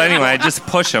kill anyway. I'd just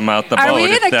push him out the Are boat. we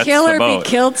if in a that's kill the or be boat.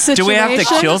 killed Do we have to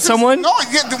situation? kill someone? No,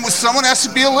 someone has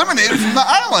to be eliminated from the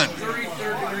island.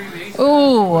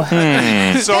 Ooh.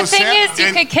 So The thing is,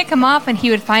 you could kick him off and he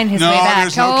would find his No, way back.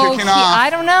 there's no kicking off. I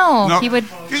don't know. No. He would.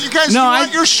 You guys, No, you I-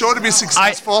 want your show to be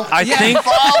successful? I think.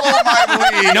 Follow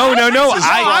my lead. No. This is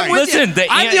I right. listen.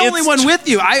 I'm the only one with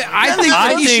you. I think I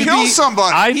that he think- should kill be.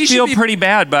 somebody. I He should feel be- pretty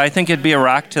bad, but I think it'd be a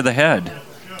rock to the head.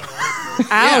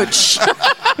 Ouch.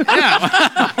 You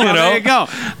There know, you go.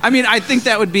 I mean, I think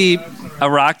that would be. a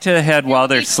rock to the head while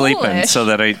they're be sleeping, foolish. so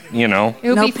that It would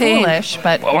No be pain. foolish,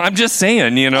 but Well, I'm just saying,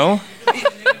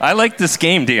 I like this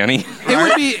game, Danny. It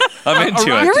would be. I'm into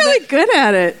You're it. really good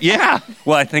at it. Yeah.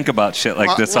 Well, I think about shit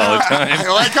like this all the time. I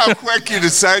like how quick you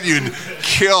decided you'd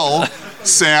kill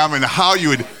Sam and how you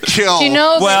would kill. Do you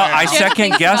know? Well, that I Jim second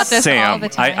thinks guess about this all Sam. the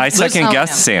time. I second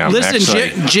guess Sam. Listen,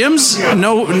 actually. Jim's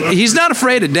he's not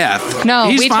afraid of death. No,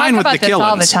 he's we fine talk with about the this killings.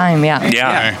 all the time. Yeah.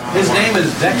 Yeah. His name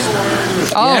is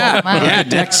Dexter. Oh, yeah,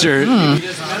 Dexter.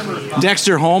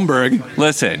 Dexter Holmberg.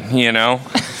 Listen,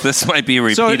 this might be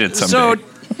repeated someday.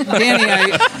 So,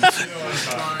 Danny,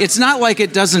 it's not like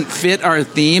it doesn't fit our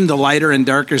theme, the lighter and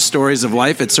darker stories of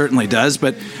life. It certainly does.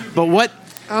 But what?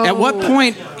 At what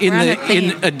point in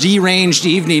a deranged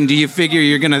evening do you figure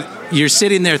you're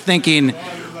sitting there thinking,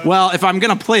 well, if I'm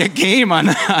gonna play a game on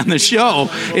the show,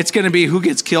 it's gonna be who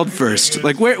gets killed first?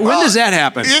 Like, when does that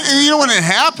happen? You know when it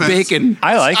happens? Baking.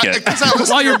 I like it.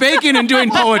 While you're baking and doing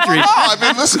poetry. No, I've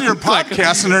been listening to your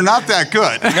podcast, and they're not that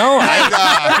good. No,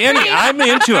 Danny, I'm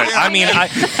into it. I mean,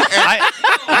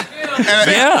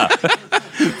 yeah.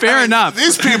 Fair enough.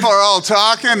 These people are all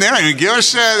talking. They don't even give a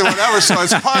shit, whatever. So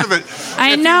it's part of it.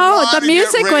 I If you know. want The to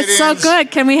music get was so ratings-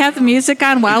 good. Can we have the music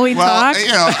on while we Well,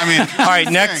 talk? All right,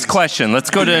 next question. Let's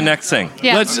go to the next thing.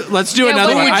 Yeah. Let's do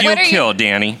another Who one. would you What are you- kill,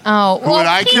 Danny? Oh, well, would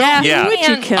I kill? Yeah. Who would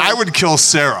you kill? I would kill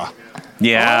Sarah.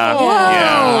 Yeah. Whoa.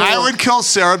 Yeah. I would kill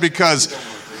Sarah because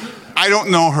I don't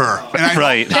know her. And I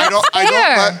Right. Don't, I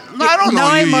don't, I don't No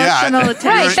know you emotional yet. attachment.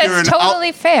 Right, that's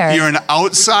totally fair. You're an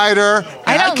outsider.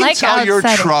 I And don't can like tell you're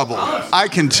outsider. trouble. I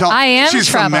can tell. I am She's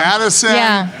trouble. from Madison.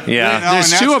 Yeah. Yeah.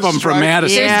 There's and two that's of them a from strike.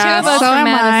 Madison. There's Yeah, two of us so from am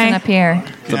Madison I. up here.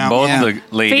 Both Yeah. the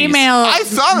ladies. Female I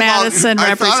thought Madison about,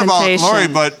 I thought about representation. Laurie,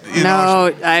 but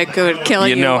no, I could kill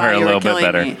you. You know her while a you were little bit killing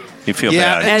better. me. You feel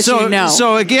Yeah. bad. As so, you know.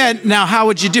 So again, now how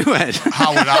would you do it?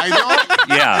 how would I do it?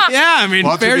 Yeah. Yeah, I mean,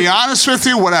 Well, to be honest with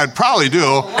you, what I'd probably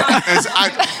do is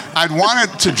I'd want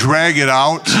it to drag it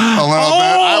out a little bit.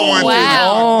 I want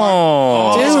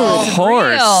Oh, Dude. poor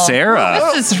Real.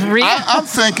 Sarah. This is real. I'm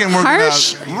thinking we're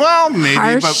Harsh. gonna. Well, maybe,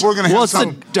 Harsh. but we're gonna have well, it's the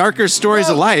some darker stories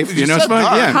of life. You know, it's fun.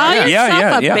 Yeah. Call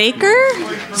yourself yeah. a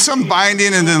baker? some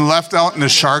binding and then left out in the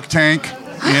Shark Tank.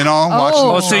 You know, watching.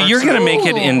 Oh, the so sharks. you're going to make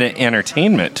it into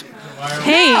entertainment.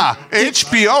 Hey, Yeah,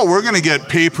 HBO. We're gonna get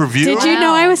pay-per-view. did you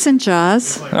know I was in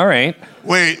Jaws? All right.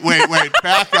 Wait.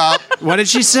 Back up. What did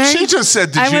she say? She just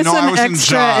said, "Did I you was know an I was in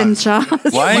extra in Jaws?"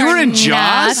 Jaws. What? You were in Not.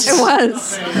 Jaws? It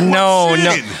was. No.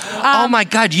 scene? Oh my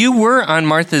God, you were on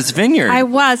Martha's Vineyard. I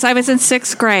was. I was in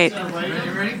 6th grade.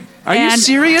 Are you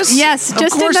serious? Yes, Of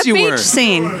just in course the you beach were.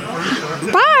 scene.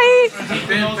 Bye.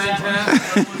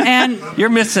 And You're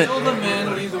missing.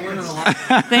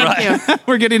 thank you.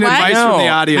 We're getting What? advice from the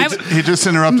No. audience. He just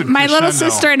interrupted. My little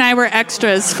Crescendo. sister and I were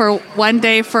extras for one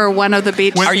day for one of the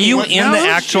beach. Are you in the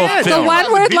actual shit. The film?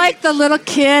 one where like the little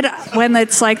kid when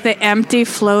it's like the empty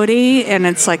floaty and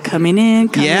it's like coming in.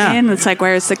 Yeah. It's like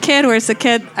where's the kid? Where's the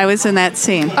kid? I was in that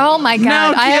scene. Oh my God!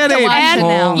 No I have to kidding. watch it And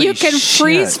now. Holy you can shit.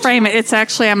 freeze frame it. It's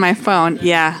actually on my phone.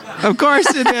 Yeah. Of course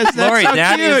it is. That's Lori, so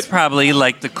that cute. is probably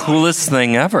like the coolest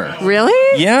thing ever.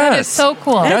 Really? Yes. That is so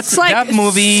cool. That's like that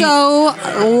movie. so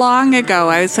long ago.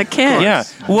 I was a kid. Yeah.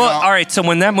 Well, all right. So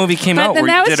when that movie came But out, then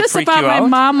that did was it just freak about you my out?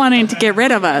 mom wanting to get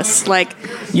rid of us. Like,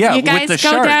 Yeah, you with guys the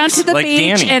go down sharks, to the like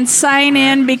beach Danny. and sign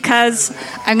in because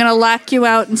I'm going to lock you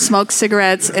out and smoke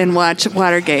cigarettes and watch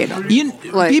Watergate.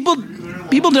 Like-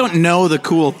 People don't know the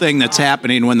cool thing that's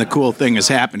happening when the cool thing is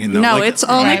happening. Though. No, Like, it's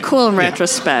only Right. cool in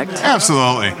retrospect.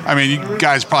 Absolutely. I mean, you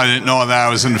guys probably didn't know that I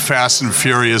was in Fast and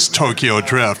Furious Tokyo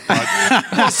Drift, but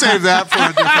we'll save that for a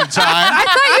different time. I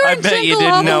thought you were I bet you Jingle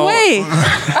didn't All know. the Way.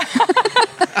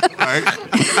 Right?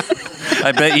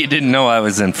 I bet you didn't know I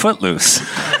was in Footloose.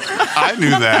 I knew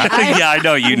that. Yeah, I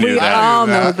know you knew We that. all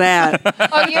know that.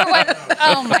 Oh, you went.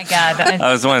 Oh my God!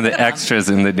 I was one of the extras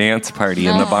in the dance party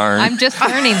in the barn. I'm just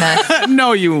learning this.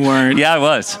 no, you weren't. Yeah, I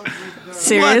was.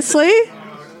 Seriously?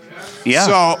 Yeah.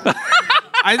 So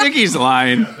I think he's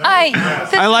lying.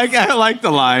 I like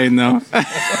the line though.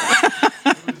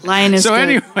 Lion is So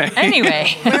good.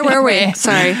 Anyway, Where were we?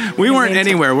 Sorry. We weren't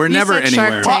anywhere. We're You never said Shark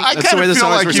anywhere. Tank. well, I That's the kind way of this feel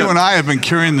always like works you out. and I have been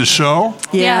carrying the show.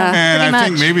 Yeah. And pretty I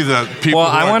think much. maybe the people Well,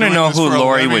 who I are wanna doing know this who for a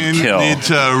Laurie would living kill. need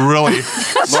to really Lori,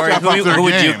 step up their who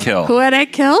would you game. kill? Who would I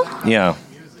kill? Yeah.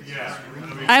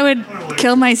 I would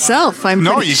kill myself. I'm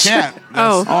No, pretty you sure. can't.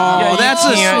 Oh. Oh, that's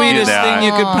the can't do sweetest that. thing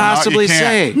you could possibly can't.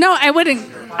 say. No, I wouldn't.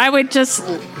 I would just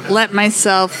let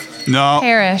myself No.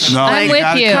 Perish. No, I'm you with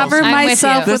gotta you. kill cover I'm with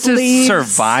myself you. with This is leaves.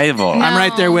 survival. No. I'm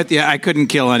right there with you. I couldn't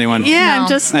kill anyone. Yeah, No. I'm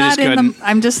just I not just in couldn't. the.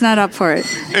 I'm just not up for it.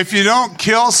 If you don't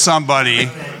kill somebody,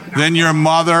 then your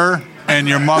mother and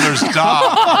your mother's dog.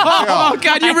 Oh,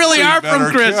 God, you really So you are from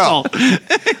better Crystal.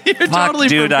 You're totally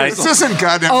dude, from This Crystal. isn't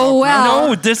goddamn. Oh, wow.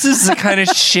 No, this is the kind of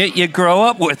shit you grow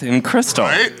up with in Crystal.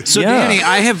 Right? So, Yeah. Danny,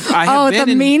 I have Oh, been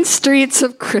the in, mean streets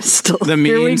of Crystal. The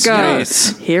Here we mean go.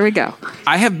 streets. Here we go.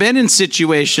 I have been in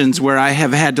situations where I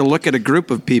have had to look at a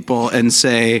group of people and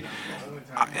say,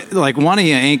 like, one of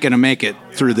you ain't going to make it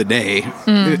through the day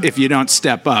if you don't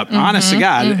step up. Honest to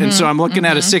God. And so I'm looking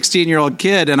at a 16-year-old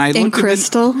kid, and I In look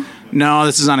Crystal? No,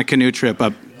 this is on a canoe trip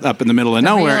up in the middle of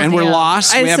nowhere, real and we're deal.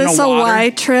 lost. We Is have this no a water. Y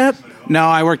trip? No,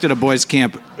 I worked at a boys'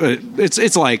 camp.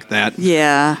 It's like that.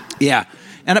 Yeah. Yeah.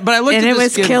 But I looked And at it this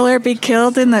was kid. kill or be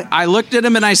killed in the... I looked at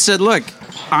him and I said, "Look,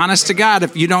 honest to God,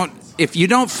 if you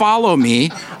don't follow me,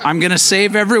 I'm going to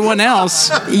save everyone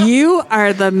else." You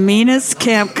are the meanest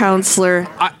camp counselor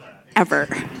ever.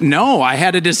 No, I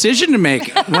had a decision to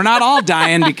make. We're not all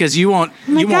dying because you won't.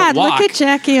 Oh my you God, won't walk. look at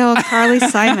Jackie O. Carly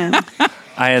Simon.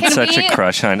 I had Can such we- a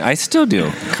crush on. I still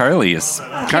do. Carly is.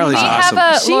 Carly's we awesome.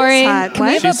 have a She's Laurie? hot. Can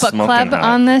we have What? a She's book smoking club hot.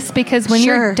 on this? Because when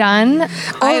Sure. you're done,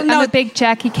 I'm no. a big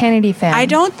Jackie Kennedy fan. I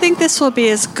don't think this will be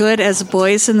as good as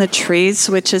Boys in the Trees,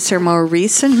 which is her more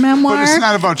recent memoir. But it's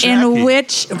not about Jackie. In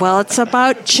which, well, it's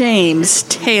about James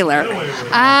Taylor.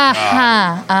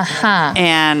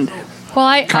 And, Well,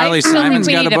 I Carly I really Simon's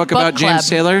we got a need book about James club.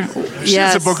 Taylor. She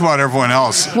yes. has a book about everyone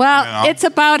else. Well, you know? it's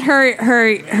about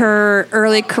her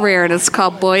early career, and it's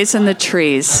called Boys in the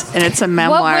Trees, and it's a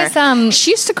memoir. was,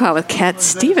 she used to go out with Cat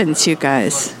Stevens, you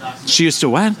guys. She used to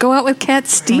what? Go out with Cat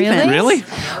Stevens. Really? Really?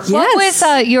 What Yes.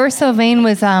 was You're So Vain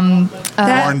was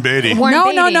Warren Beatty. Warren No,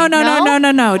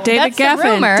 Beatty. no. David That's the Geffen.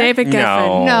 rumor. David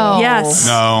Geffen. No. Yes.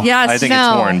 No. Yes. I think No.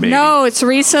 it's Warren Beatty. No, it's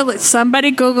recently.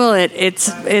 Somebody Google it.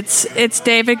 It's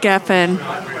David Geffen.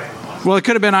 Well, it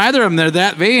could have been either of them. They're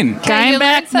that vain. Guy you in learn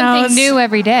back something knows. new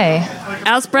every day.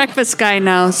 Al's breakfast guy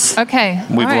knows. Okay.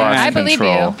 We've All right. lost I believe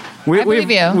control. you. I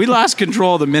believe you. We lost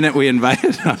control the minute we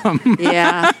invited them.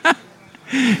 Yeah.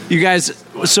 You guys.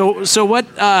 So what,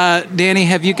 Danny?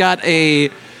 Have you got a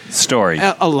Story.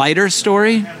 lighter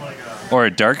story Or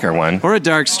a darker one. or a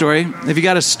dark story? Have you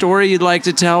got a story you'd like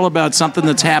to tell about something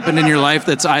that's happened in your life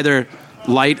that's either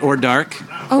light or dark,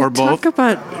 or both? Talk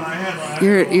about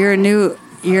your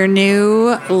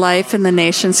new life in the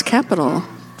nation's capital.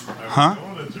 Huh?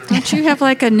 Don't you have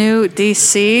like a new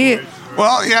DC?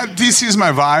 Well, yeah, DC is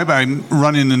my vibe. I'm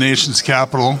running the nation's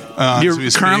capital. as You're we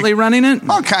speak. currently running it?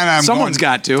 Well, kind of. Someone's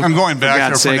got to. I'm going For back there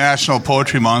God's for sake. National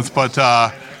Poetry Month, but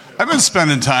I've been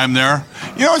spending time there.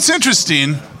 You know, it's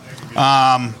interesting.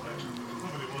 I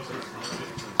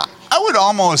would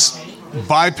almost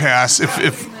bypass if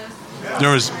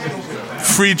there was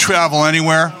free travel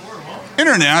anywhere.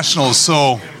 International is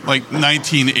so like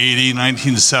 1980,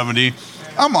 1970.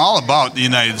 I'm all about the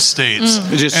United States.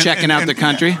 You're just checking out the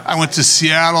country? I went to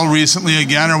Seattle recently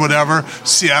again or whatever.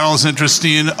 Seattle's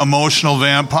interesting. Emotional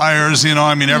vampires, you know.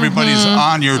 I mean, everybody's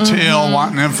on your tail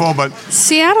wanting info, but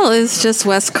Seattle is just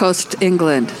West Coast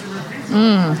England.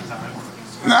 no,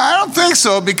 I don't think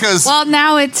so because Well,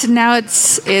 now it's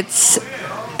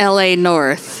L.A.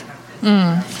 North.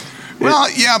 well,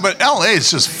 yeah, but LA is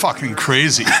just fucking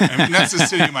crazy. I mean, that's the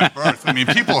city of my birth. I mean,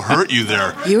 people hurt you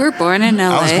there. You were born in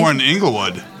L.A. I was born in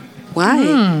Inglewood. Why?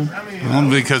 Well,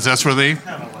 because that's where they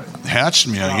hatched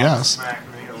me, I guess.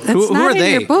 That's Who not are in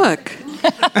they? your book.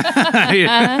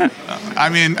 I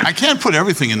mean, I can't put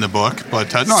everything in the book,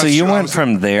 but no. So it's you true. went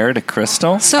from there to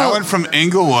Crystal? I So, went from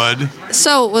Inglewood.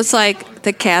 so it was like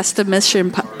the cast of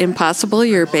Mission Impossible,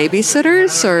 your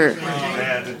babysitters, or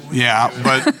Yeah,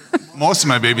 but most of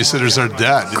my babysitters are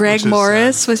dead. Greg which is,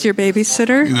 Morris was your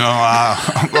babysitter? You know,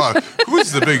 well, who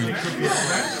was the big?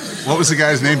 What was the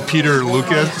guy's name? Peter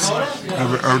Lucas,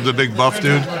 or the big buff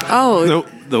dude? Oh,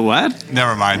 The what?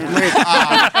 Never mind.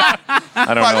 I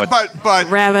don't know what. But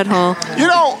rabbit hole. you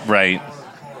know, Right.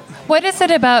 What is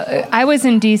it about? I was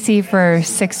in D.C. for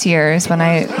 6 years. When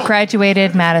I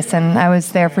graduated Madison, I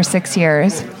was there for 6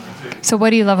 years. So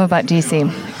what do you love about D.C.?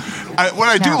 what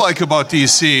I do Yeah. like about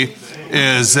DC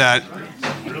is that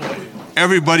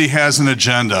everybody has an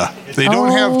agenda. They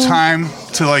don't have time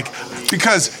to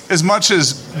because as much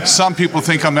as some people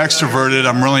think I'm extroverted,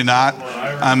 I'm really not.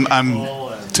 I'm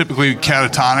typically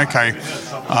catatonic.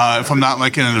 If I'm not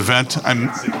like in an event, I'm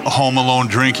home alone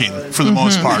drinking for the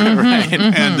most part. Right.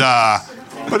 And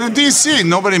but in DC,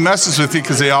 nobody messes with you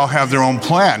because they all have their own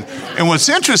plan. And what's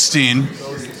interesting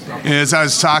is I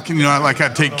was talking, like I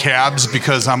take cabs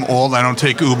because I'm old. I don't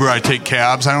take Uber. I take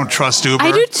cabs. I don't trust Uber.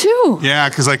 I do too. Yeah,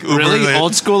 because like Uber. Really?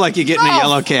 Old school, like you get in a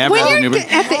yellow cab When rather than you're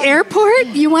Uber? at the airport,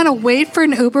 you want to wait for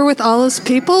an Uber with all those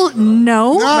people?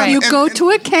 No, Right. you go to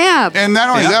a cab. And not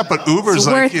only that, but Uber's It's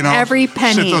like, worth every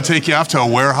penny. shit, they'll take you off to a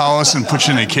warehouse and put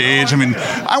you in a cage. I mean,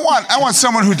 I want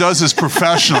someone who does this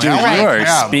professionally. Dude, I you want a are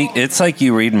cab. it's like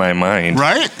you read my mind.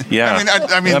 Right? Yeah.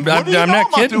 I mean, what do you I'm know not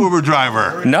about kidding. the Uber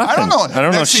driver? Nothing. I don't know. I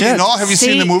don't know Next thing you shit. know, have you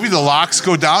seen the movie? The locks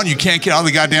go down. You can't get out of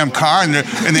the goddamn car, and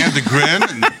they have the grin.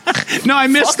 And No, I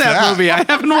missed Fuck that that. movie. I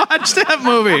haven't watched that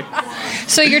movie.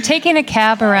 So you're taking a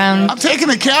cab around. I'm taking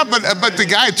a cab, but the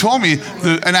guy told me,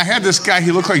 and I had this guy.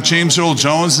 He looked like James Earl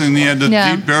Jones, and he had the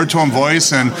deep baritone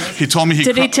voice, and he told me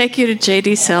Did he take you to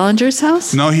J.D. Salinger's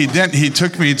house? No, he didn't. He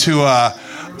took me to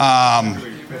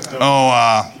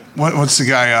what's the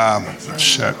guy?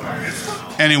 Shit.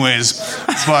 Anyways,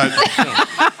 but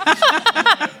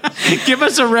Give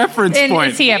us a reference And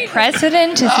point. is he a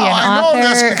president? Is he an I know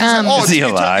this author? because Is he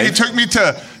alive? He took me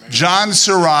to John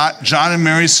and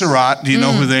Mary Surratt. Do you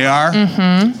know who they are?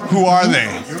 Mm-hmm. Who are they?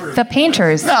 The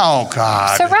painters. Oh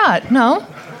God. Surratt, no?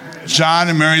 John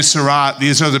and Mary Surratt.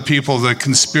 These are the people, the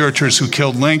conspirators who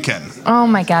killed Lincoln. Oh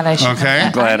my God, I should. Okay. know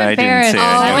that. Glad I'm I didn't say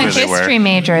I knew I'm a who they were. history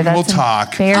major. That's We'll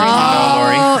talk. Very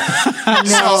No,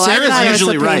 Sarah's I thought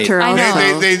usually it was a right. painter I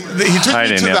know. also. He took I me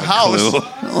didn't to the have a house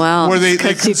clue. Well, where they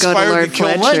 'cause you go to conspired to Lord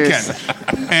kill Fletcher's.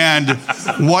 Lincoln. And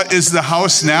what is the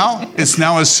house now? It's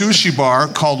now a sushi bar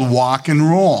called Walk and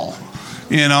Roll.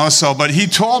 But he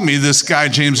told me, this guy,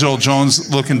 James Earl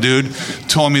Jones looking dude,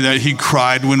 told me that he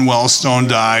cried when Wellstone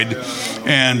died.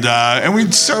 And we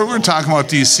were talking about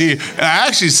DC. And I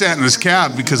actually sat in this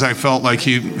cab because I felt like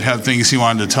he had things he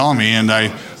wanted to tell me, and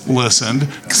I listened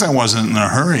because I wasn't in a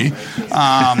hurry.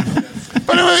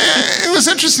 But it was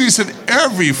interesting. He said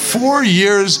every 4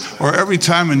 years or every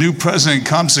time a new president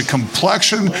comes, the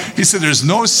complexion, he said there's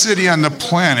no city on the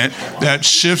planet that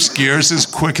shifts gears as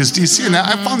quick as DC. And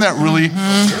I found that really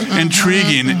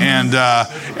intriguing. And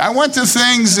I went to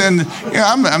things, and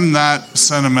I'm not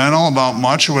sentimental about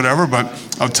much or whatever, but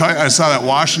I'll tell you, I saw that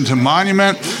Washington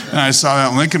Monument and I saw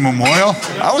that Lincoln Memorial.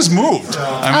 I was moved.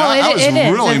 I was it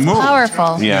is. really It's moved.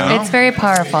 powerful. Yeah. It's very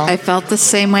powerful. I felt the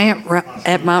same way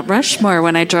at Mount Rushmore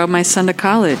when I drove my son to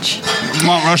college.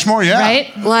 Mount Rushmore, yeah.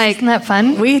 Right? Like, Isn't that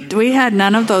fun? We had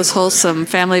none of those wholesome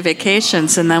family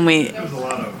vacations, and then we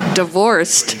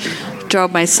divorced,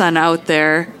 drove my son out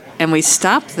there, and we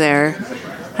stopped there.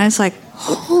 I was like,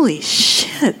 holy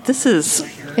shit, this is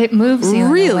It moves you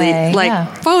really, in a way. like,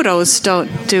 yeah. photos don't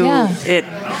do it.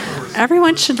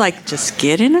 Everyone should, just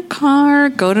get in a car,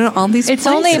 go to all these It's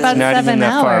places. only about Not even 7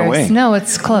 that hours. far away. No,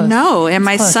 it's close. No, and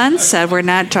my It's close. son said we're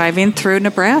not driving through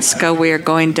Nebraska. We are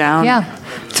going down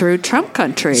through Trump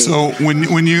country. So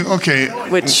when you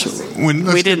Which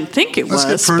let's we didn't think it let's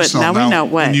get was, but personal. now we know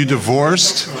what. When you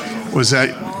divorced, was that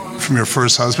from your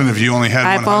first husband? If you only had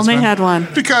I've one only husband? had one.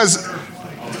 Because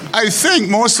I think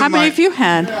most How of many have you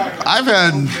had? I've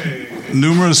had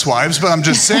numerous wives, but I'm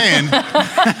just saying.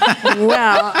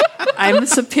 Well, I'm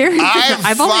superior.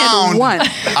 I've only had one.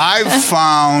 I've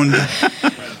found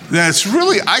that it's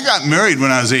really. I got married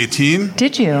when I was 18.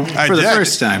 Did you? I For the did.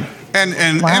 first time.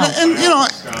 And Wow.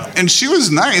 and she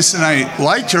was nice, and I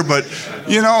liked her, but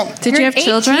Did you You're have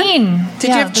children? 18. Did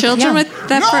you have children with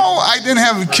that? No, I didn't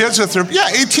have kids with her. Yeah,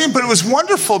 18, but it was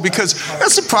wonderful because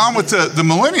that's the problem with the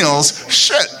millennials.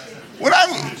 Shit, when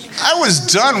I was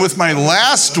done with my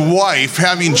last wife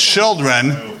having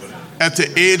children at the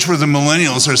age where the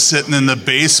millennials are sitting in the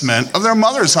basement of their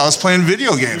mother's house playing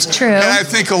video games. True. And I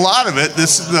think a lot of it,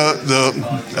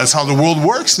 that's how the world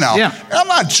works now. Yeah. And I'm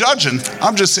not judging.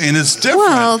 I'm just saying it's different.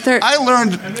 Well, I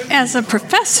learned. As a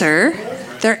professor,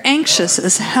 they're anxious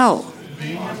as hell.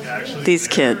 These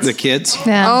kids. The kids?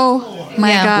 Yeah. Oh my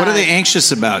Yeah. God! What are they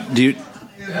anxious about?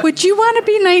 Would you want to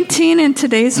be 19 in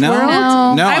today's No.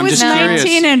 world? No. I I'm was just curious.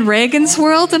 19 in Reagan's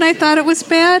world, and I thought it was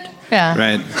bad. Yeah.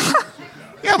 Right.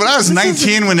 Yeah, but I was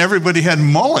 19 when everybody had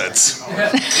mullets.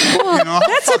 Well,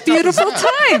 that's a beautiful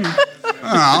time.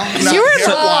 No, You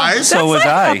were wise. So was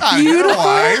I. Beautiful,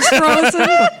 Wise.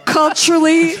 frozen,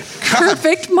 culturally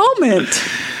perfect moment.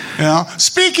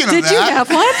 Speaking of Did that, you have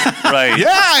one? Right. yeah,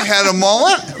 I had a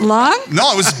mullet. Long?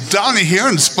 No, it was down to here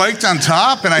and spiked on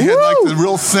top, and I had like the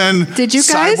real thin Did you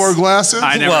guys? cyborg glasses.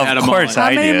 I never Well, had a of course mullet.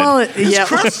 I How many did. mullet? It's Yeah.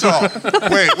 crystal.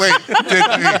 Wait.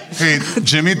 Hey,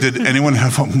 Jimmy, did anyone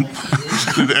have a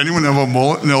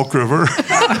mullet in Elk River?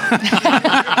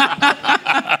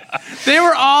 They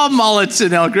were all mullets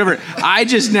in Elk River. I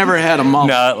just never had a mullet.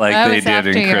 Not like That they was did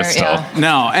after in your- Crystal. yeah.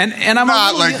 No, and I'm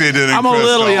Not like they did in I'm Crystal. a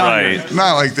little younger. Right.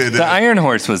 Not like they did. The Iron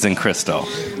Horse was in Crystal.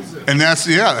 And that's,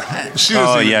 yeah. She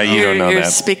Oh, was yeah, you don't know You're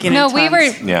that. speaking No, in we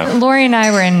tongues. were. Laurie and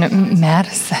I were in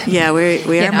Madison. Yeah, we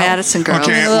You are know. Madison girls.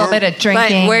 Okay, A little bit of But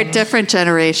drinking. we're different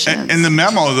generations. In the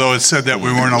memo, though, it said that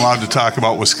we weren't allowed to talk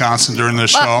about Wisconsin during the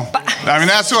show. I mean,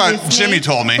 that's what Jimmy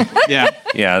told me. Yeah.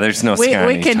 Yeah, there's no we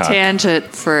Scotty can talk.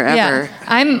 tangent forever. Yeah,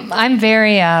 I'm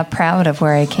very proud of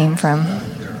where I came from.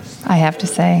 I have to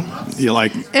say, You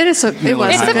like It was it's a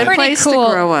a good pretty place cool.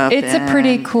 to grow up. It's in. a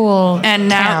pretty cool. And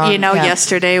now, town. you know, Yeah.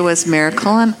 yesterday was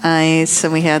Miracle on Ice,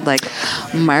 and we had like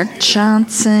Mark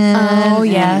Johnson. Oh,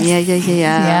 yes. Yeah.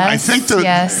 Yes. I think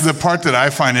the part that I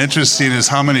find interesting is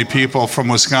how many people from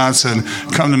Wisconsin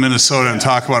come to Minnesota and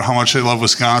talk about how much they love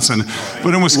Wisconsin.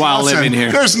 But in Wisconsin, While living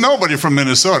here. there's nobody from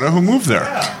Minnesota who moved there.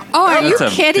 Oh, are you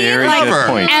That's a kidding? very Like good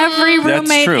point. every That's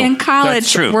roommate true. in college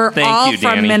That's true. were Thank all you,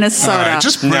 from Danny. Minnesota. All right,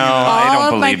 just bring No, it up. I all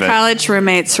don't of my believe it. college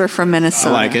roommates were from I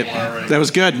Minnesota. like it. That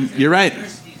was good. You're right.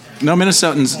 No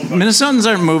Minnesotans. Minnesotans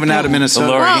aren't moving out of Minnesota.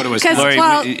 Laurie- to Well, go to Wisconsin.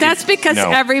 Laurie, that's because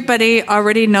no. everybody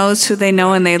already knows who they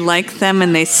know and they like them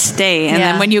and they stay. And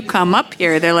Yeah. then when you come up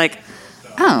here, they're like,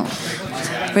 "Oh,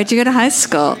 where'd you go to high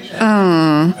school?"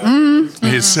 Oh,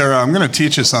 Hey, Sarah, I'm going to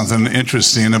teach you something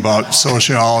interesting about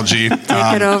sociology.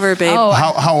 take it over, babe. Oh,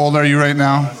 How old are you right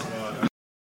now?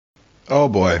 Oh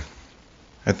boy.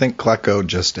 I think Klecko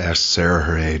just asked Sarah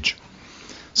her age.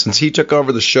 Since he took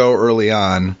over the show early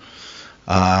on,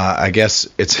 I guess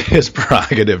it's his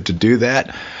prerogative to do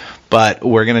that. But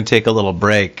we're going to take a little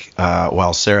break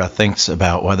while Sarah thinks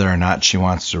about whether or not she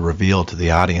wants to reveal to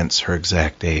the audience her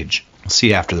exact age. We'll see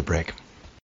you after the break.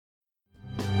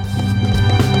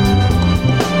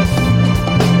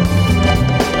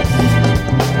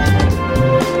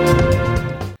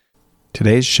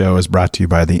 Today's show is brought to you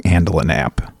by the Andelin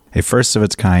app, a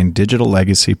first-of-its-kind digital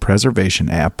legacy preservation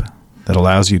app that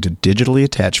allows you to digitally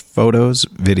attach photos,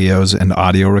 videos, and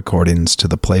audio recordings to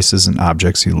the places and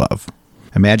objects you love.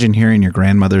 Imagine hearing your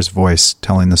grandmother's voice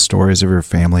telling the stories of your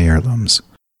family heirlooms.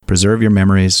 Preserve your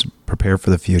memories, prepare for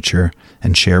the future,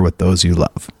 and share with those you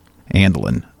love.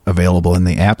 Andelin, available in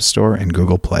the App Store and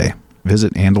Google Play.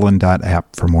 Visit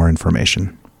andelin.app for more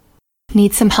information.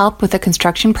 Need some help with a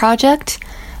construction project?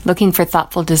 Looking for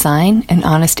thoughtful design and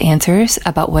honest answers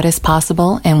about what is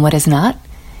possible and what is not?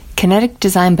 Kinetic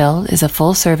Design Build is a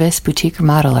full-service boutique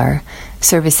remodeler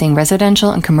servicing residential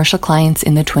and commercial clients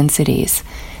in the Twin Cities.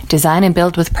 Design and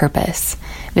build with purpose.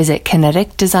 Visit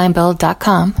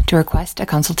kineticdesignbuild.com to request a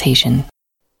consultation.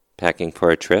 Packing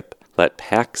for a trip? Let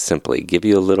Pack Simply give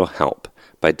you a little help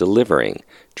by delivering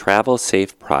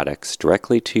travel-safe products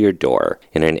directly to your door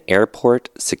in an airport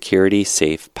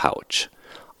security-safe pouch.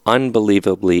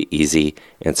 Unbelievably easy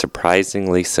and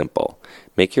surprisingly simple.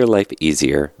 Make your life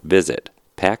easier. Visit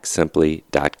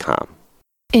packsimply.com.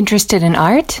 Interested in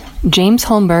art? James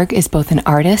Holmberg is both an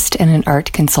artist and an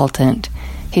art consultant.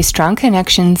 His strong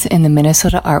connections in the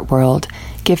Minnesota art world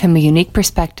give him a unique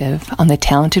perspective on the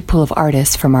talented pool of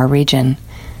artists from our region.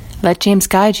 Let James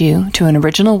guide you to an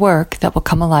original work that will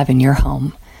come alive in your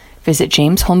home. Visit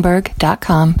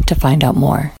jamesholmberg.com to find out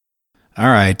more. All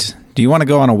right. Do you want to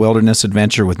go on a wilderness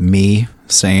adventure with me,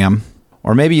 Sam?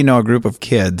 Or maybe you know a group of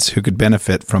kids who could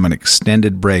benefit from an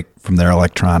extended break from their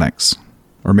electronics.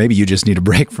 Or maybe you just need a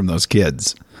break from those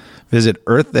kids. Visit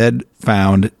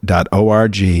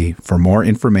earthedfound.org for more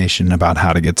information about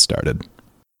how to get started.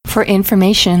 For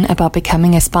information about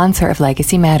becoming a sponsor of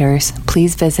Legacy Matters,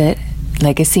 please visit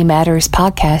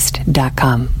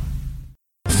legacymatterspodcast.com.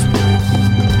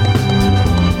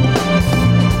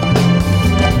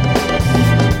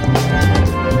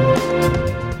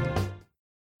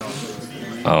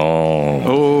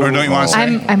 Or don't you want to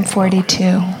say? I'm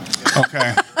 42.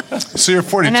 Okay. So you're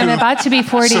 42. And I'm about to be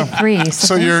 43.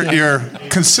 So you're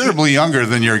considerably younger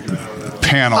than your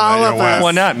panel All that of you're us. with.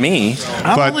 Well, not me.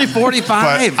 I'm But- only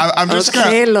 45. But I'm just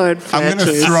Okay, Lord I'm going to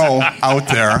Fletcher. throw out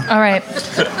there. All right.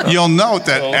 You'll note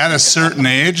that at a certain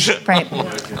age, Right.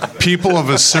 people of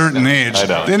a certain age,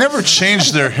 they never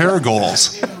change their hair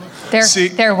goals.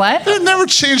 They're what? They never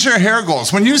change their hair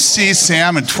goals. When you see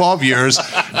Sam in 12 years,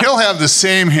 he'll have the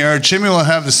same hair. Jimmy will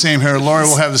have the same hair. Laurie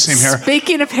will have the same hair.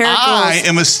 Speaking of hair I goals,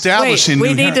 am establishing wait,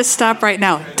 we new need hair. to stop right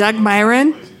now. Doug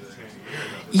Myron,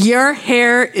 your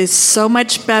hair is so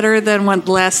much better than when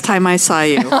last time I saw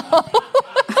you. Good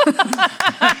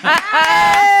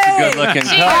looking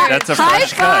cut. That's a High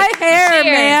fresh cut. five hair,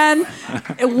 Cheers.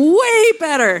 man. Way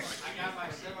better.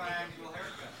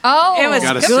 Oh, It was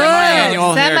Got a good.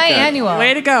 semi-annual haircut. Semi-annual.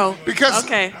 Way to go. Because,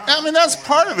 Okay. I mean, that's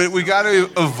part of it. We got to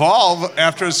evolve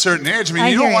after a certain age. I mean, I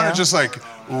you don't hear want you. to just like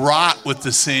rot with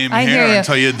the same I hear hair you.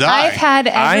 until you die. I've had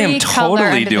every I am color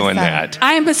totally under the doing sun. that.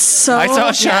 I'm so. I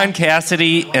saw Sean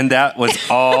Cassidy, and that was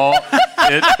all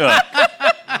it took.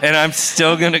 And I'm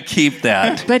still going to keep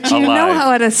that. But you know alive.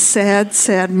 what a sad,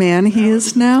 sad man he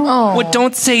is now? Oh. Well,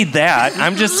 don't say that.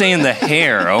 I'm just saying the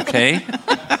hair, okay?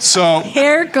 So,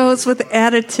 Hair goes with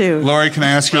attitude. Laurie, can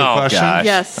I ask you a question? Gosh.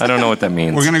 Yes. I don't know what that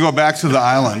means. We're going to go back to the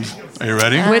island. Are you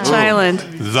ready? Which island?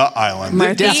 The island.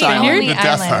 Martha's Death The Island. only The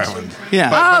Death island. Island. Yeah.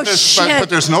 But, Oh, shit. but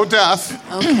there's no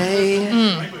death.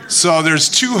 Okay. So there's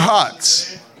 2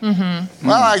 huts. Mm-hmm.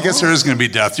 Well, I guess there is going to be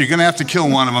death. You're going to have to kill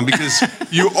one of them because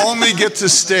you only get to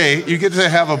stay. You get to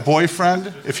have a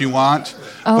boyfriend if you want,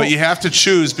 but you have to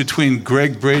choose between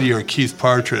Greg Brady or Keith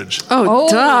Partridge. Oh,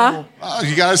 duh.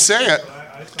 You got to say it.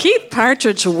 Keith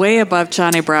Partridge way above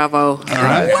Johnny Bravo. All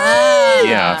right.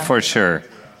 Yeah, for sure.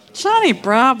 Johnny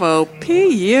Bravo,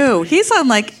 PU. He's on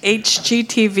like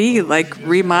HGTV, like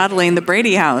remodeling the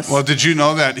Brady house. Well, did you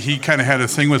know that he kind of had a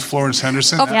thing with Florence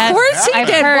Henderson? Of Yes, course he I've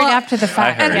did. heard Well, after the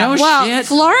fact. I heard. Yeah. No well, shit.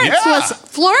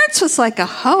 Florence was like a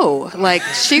hoe. Like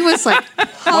she was like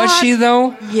hot. Was she,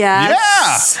 though?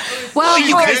 Yes. Yeah. Well, You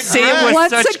of guys course, say it with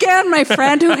once such- again, my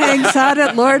friend who hangs out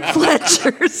at Lord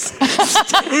Fletcher's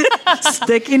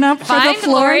sticking up for Find the Florence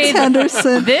Laurie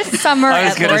Henderson. This summer I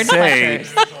was at gonna Lord say-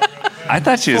 Fletcher's. I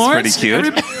thought she was Florence, pretty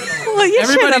cute. Well, you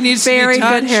Everybody should have needs to be very good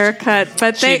touched. haircut,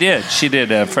 but She did. She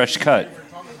did a fresh cut.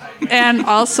 And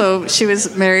also, she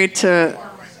was married to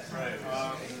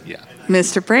Yeah.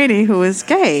 Mr. Brady, who was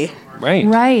gay. Right.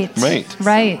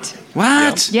 Right.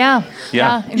 What? Yeah.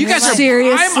 Yeah. And You guys are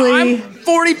Seriously. I'm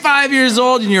 45 years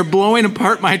old and you're blowing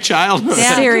apart my childhood.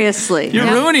 Yeah. Seriously.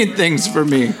 You're ruining things for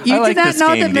me. You I like did not this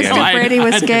know game, that Dan. Mr. Brady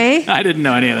was gay? I didn't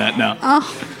know any of that, no.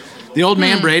 Oh, The old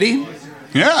man Brady?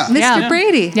 Yeah. Mr. Yeah.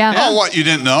 Brady. Yeah. Oh, what, you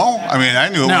didn't know? I mean, I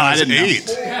knew it when No, I I was didn't know.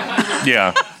 8.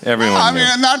 Yeah. Everyone. I knew. mean,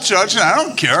 I'm not judging. I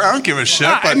don't care. I don't give a shit.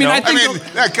 I But mean, I think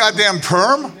that goddamn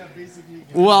perm.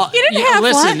 Well, You didn't have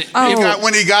listen, one? Oh.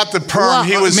 When he got the perm,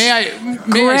 he was. May I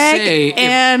Greg say,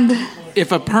 and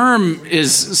if a perm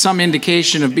is some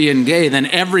indication of being gay, then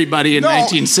everybody in No.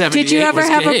 1978 Did you ever was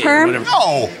have a gay or perm? whatever.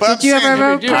 No, but I'm Did you ever saying,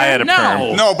 have a perm? I had a No.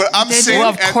 perm. No, but I'm saying. Well,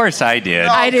 of course I did.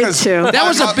 No, I did 'cause- too. That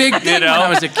was a big thing when I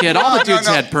was a kid. All the dudes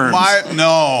had perms.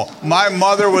 My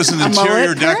mother was an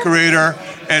interior mullet perm? decorator,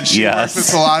 and she Yes. worked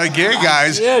with a lot of gay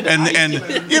guys. And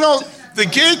you know, the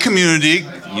gay community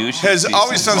You should has see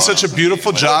always some done such a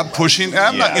beautiful job pushing, and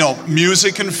I'm not, Yeah.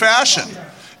 music and fashion,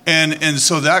 and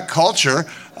so that culture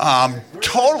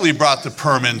totally brought the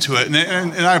perm into it,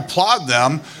 and I applaud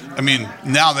them. I mean,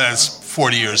 now that it's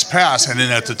 40 years past, I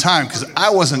didn't at the time because I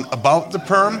wasn't about the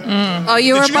perm. Oh,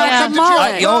 you were Did you about have- the did you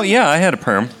mullet. Oh, yeah, I had a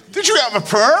perm. Did you have a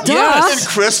perm? Yes. And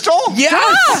Crystal?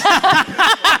 Yes!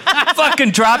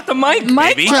 Fucking drop the mic,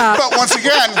 Mic baby. drop. But once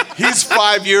again, he's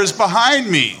 5 years behind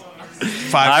me.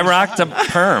 I rocked a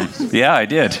perm. Yeah, I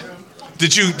did.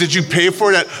 Did you pay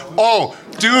for it? Oh,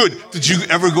 dude, did you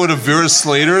ever go to Vera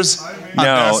Slater's? on No,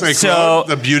 Bass Lake so- Road,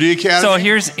 the Beauty Academy. So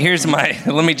here's my.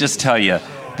 Let me just tell you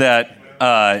that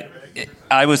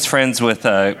I was friends with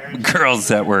girls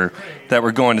that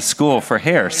were going to school for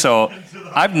hair. So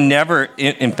I've never,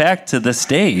 in fact, to this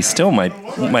day, still my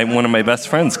one of my best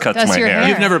friends cuts Does my your hair. hair.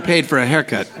 You've never paid for a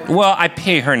haircut. Well, I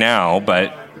pay her now,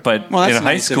 but Well, that's in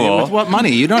high nice of you. school. With what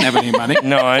money? You don't have any money.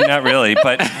 No, not really.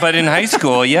 But in high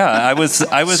school, yeah, I was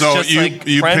So just you like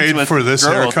you friends paid with for this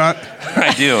girls. haircut?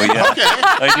 I do, yeah.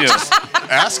 I do.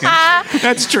 Asking.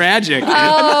 That's tragic.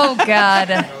 Oh,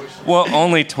 God. Well,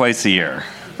 only twice a year.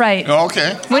 Right.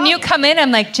 Okay. When you come in,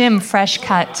 I'm like, Jim, fresh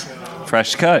cut.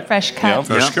 Fresh cut. Fresh cut. Yep.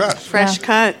 Fresh cut. Fresh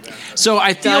cut. So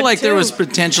I feel Doug, like there too. was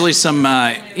potentially some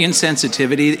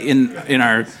insensitivity in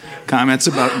our comments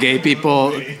about gay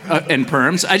people and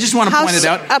perms. I just want to point it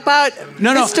out. About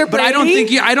No, Mr. but I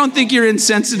don't think you're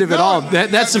insensitive at all.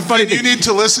 That's the funny You thing. need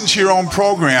to listen to your own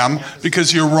program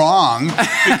because you're wrong.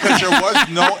 Because there was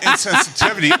no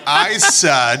insensitivity. I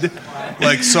said,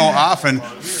 like so often,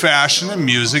 fashion and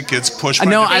music gets pushed.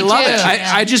 No, by I love too. it.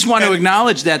 I just want to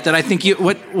acknowledge that I think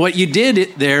what you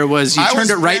did there was you I turned was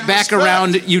it right paying back respect.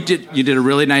 around. You did a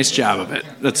really nice job of it.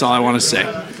 That's all I want to say.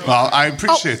 Well, I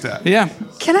appreciate that. Yeah.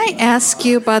 Can I ask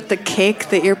you about the cake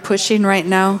that you're pushing right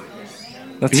now?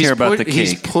 Let's hear about the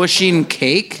He's cake. pushing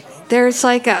cake. There's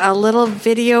like a little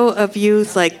video of you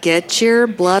like get your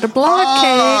blood blah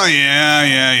Oh cake.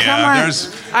 yeah. Come on.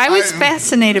 I was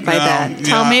fascinated by no, that.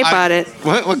 Tell yeah, me about it.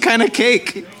 What kind of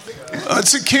cake?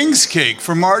 It's a king's cake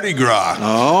for Mardi Gras.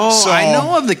 Oh, So, I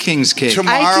know of the king's cake.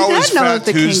 Tomorrow not is know Fat of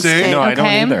the King's Tuesday. Cake. No, I don't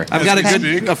Okay. either. I've got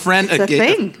Speak. a friend, It's a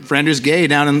thing. a friend who's gay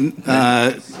down in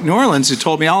New Orleans who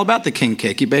told me all about the king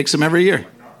cake. He bakes them every year.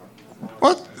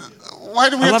 What? Why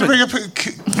do we have love to bring it.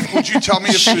 up? Would you tell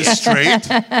me if she's straight?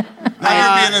 Now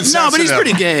you're being insensitive. No, but he's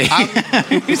pretty gay.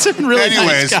 He's a really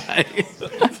Anyways. nice guy.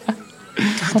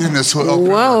 then this will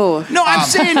open. Whoa. No, I'm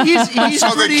saying he's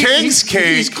So pretty, the king's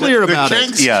cake. He's clear about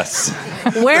it. Yes.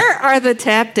 Where are the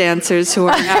tap dancers who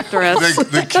are after us?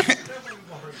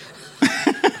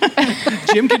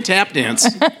 Jim can tap dance.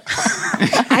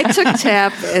 I took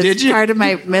tap as Did you? part of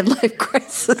my midlife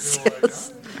crisis.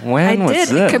 Yes, When I was did.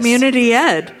 this? Community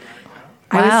ed.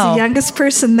 I was Wow. the youngest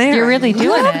person there. You're really doing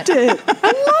loved it.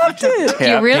 I loved it. Tap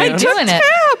You're really dance? doing it.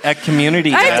 Tap. At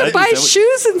community I had ed, to buy is that what-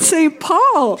 shoes in St.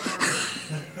 Paul.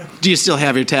 Do you still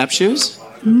have your tap shoes?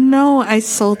 No, I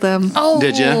sold them. Oh,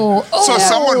 Did ya? So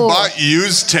someone bought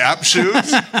used tap shoes?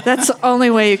 That's the only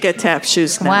way you get tap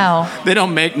shoes now. Wow. They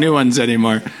don't make new ones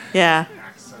anymore Yeah.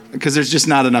 because there's just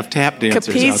not enough tap dancers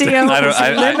out there.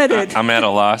 Capezio is limited. I'm at a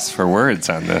loss for words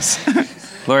on this.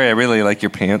 Laurie, I really like your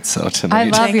pants though tonight. I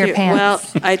love Thank your you.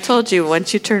 pants. Well, I told you,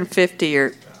 once you turn 50,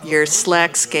 your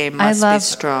slacks game must be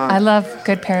strong. I love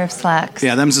good pair of slacks.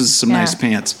 Yeah, them's is some Yeah. nice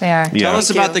pants. They are. Yeah. Tell us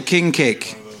Thank about you. the king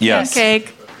cake. Yes.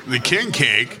 Cake. The king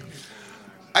cake.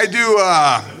 I do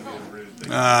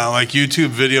like YouTube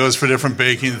videos for different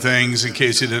baking things. In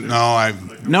case you didn't know,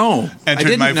 I've No, I entered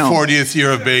didn't my know. 40th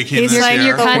year of baking He's this like year.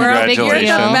 You're the kind of a world. big You're the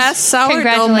Congratulations. best sourdough man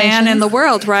Congratulations. in the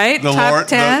world, right? The Top Lord,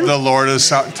 10. the Lord is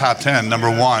top 10, number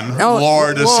one. Oh,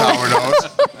 Lord is whoa. sourdoughs.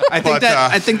 I think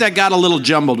I think that got a little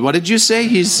jumbled. What did you say?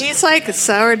 He's like the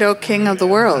sourdough king of the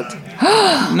world.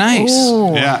 nice.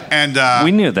 Ooh. Yeah, and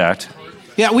We knew that.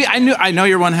 Yeah, I know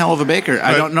you're one hell of a baker.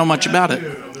 I don't know much about it.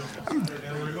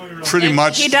 pretty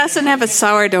much. He doesn't have a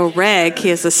sourdough rag. He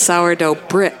has a sourdough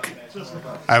brick.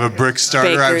 I have a brick starter.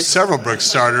 I have Bakers. several brick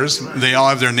starters. They all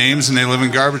have their names and they live in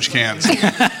garbage cans.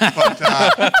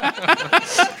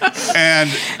 And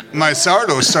my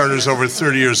sourdough starter is over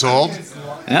 30 years old.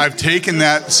 Yeah. I've taken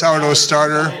that sourdough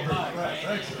starter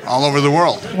all over the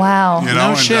world. Wow. You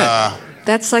know, No shit.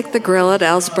 That's like the grill at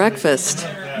Al's Breakfast.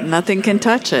 Nothing can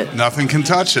touch it. Nothing can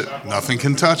touch it. Nothing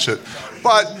can touch it.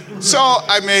 But so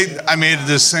I made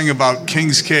this thing about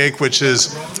King's Cake, which is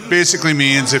basically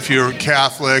means if you're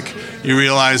Catholic, you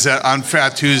realize that on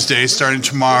Fat Tuesday, starting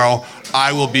tomorrow,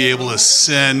 I will be able to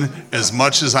sin as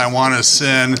much as I want to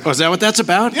sin. Oh, is that what that's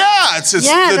about? Yeah, it's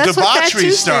Yeah, the that's what Fat debauchery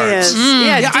Tuesday starts. is.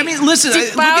 Yeah, Yeah, I mean, listen.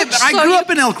 I grew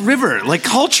up in Elk River. Like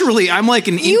culturally, I'm like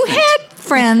an You infant. had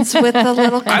friends with a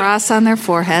little cross on their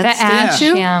foreheads, The ash,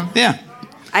 didn't you? yeah. Yeah.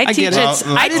 I teach get it. at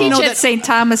Well, I didn't teach know at that- St.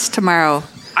 Thomas tomorrow.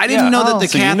 I didn't know that the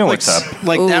So you know Catholics what's up.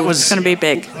 like Ooh, that it's was going to be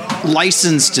big.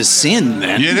 licensed to sin.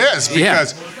 Then It is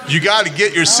because you got to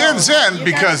get your sins in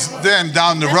because then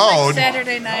down the road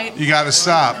Saturday night, you got to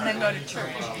stop. and then go to church.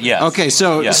 Yes. Okay,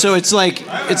 so Yes. so it's like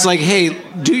hey,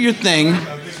 do your thing,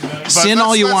 But sin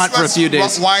all you want for a few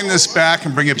days. Wind this back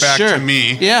and bring it back Sure. to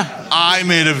me. Yeah. I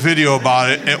made a video about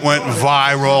it. It went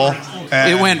viral.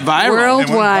 It went viral.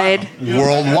 Worldwide.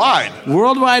 Worldwide.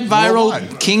 Worldwide viral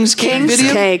Worldwide. King's Cake King's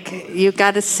video. Cake. You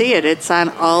got to see it. It's on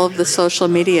all of the social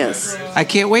medias. I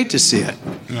can't wait to see it.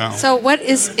 No. So, what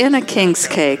is in a King's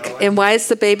Cake, and why is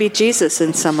the baby Jesus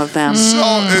in some of them? So,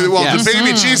 well, Yes. the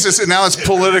baby Jesus, and now it's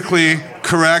politically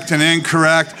correct and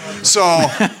incorrect. So,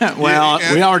 Well,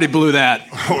 we already blew that.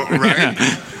 right?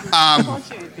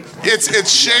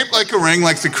 It's shaped like a ring,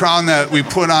 like the crown that we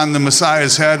put on the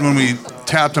Messiah's head when we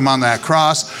tapped him on that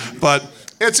cross. But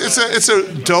it's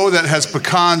a dough that has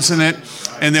pecans in it,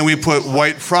 and then we put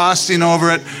white frosting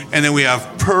over it, and then we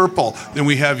have purple, then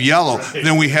we have yellow,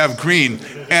 then we have green,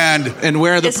 and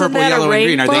where are the Isn't purple, that a yellow, and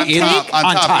green? Are they rainbow in cake?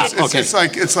 on top. It's, Okay.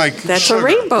 it's like That's sugar. a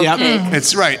rainbow Yep. cake.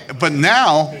 It's right, but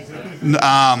now,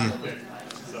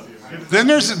 then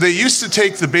they used to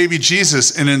take the baby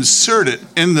Jesus and insert it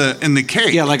in the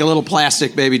cake. Yeah, like a little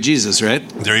plastic baby Jesus, right?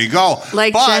 There you go.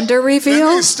 Like But gender reveal?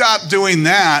 Then they stopped doing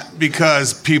that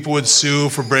because people would sue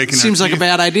for breaking. Seems their like a teeth.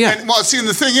 bad idea. And, well, see, and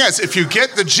the thing is, if you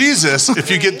get if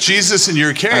you get Jesus in your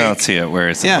I don't cake, see it. Where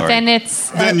is it? Yeah. Laurie? Then it's.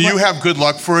 then you have good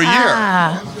luck for a year.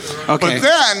 Ah. Okay.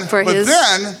 But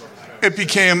then it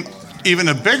became even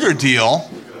a bigger deal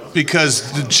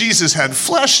because the Jesus had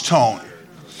flesh tone.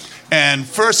 And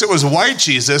first it was white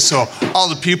Jesus, so all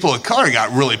the people of color got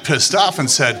really pissed off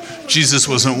and said Jesus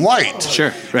wasn't white.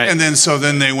 Sure, right. And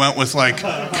then they went with like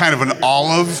kind of an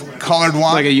olive colored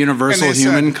one. Like a universal And they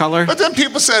human color? But then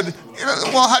people said,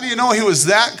 well, how do you know he was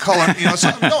that color? So,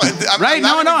 no, Right, I'm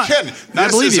not no. even kidding. I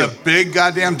This believe is you. a big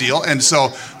goddamn deal. And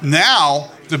so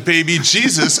now the baby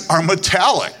Jesus are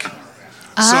metallic.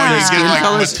 So you get like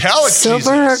colors? metallic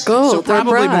Silver or Jesus. gold? So They're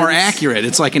probably more bronze. accurate.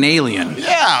 It's like an alien.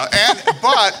 Yeah,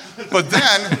 but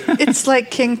then It's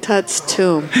like King Tut's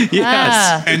tomb. Yes.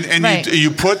 Ah, and right.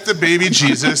 you put the baby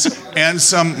Jesus and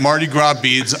some Mardi Gras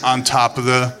beads on top of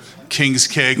the king's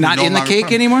cake. Not in the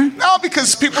cake anymore? No,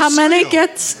 because people. How many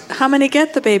steal. How many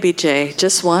get the baby J?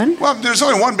 Just one? Well, there's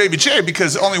only one baby J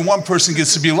because only one person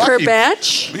gets to be lucky. Per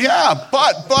batch? Yeah,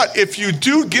 but if you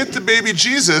do get the baby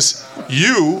Jesus,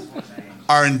 you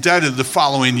are indebted the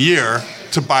following year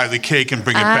to buy the cake and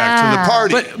bring it back to the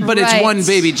party. But it's one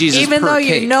baby Jesus Even per though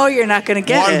cake. you know you're not going to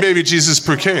get one it. baby Jesus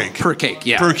per cake. Per cake,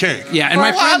 yeah. Per cake. Yeah, and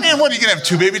well, my friend... I mean, what, are you going to have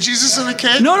 2 baby Jesus in a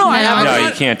cake? No, I haven't. No,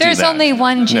 you can't do that. There's only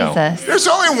one Jesus. No. There's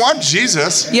only one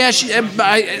Jesus. Yeah,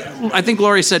 I think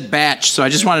Laurie said batch, so I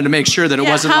just wanted to make sure that it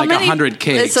wasn't how like many, 100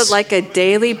 cakes. Is it like a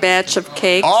daily batch of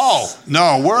cakes? Oh,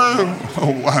 no,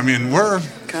 we're...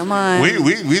 Come on.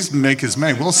 We make as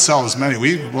many. We'll sell as many.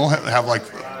 We'll have like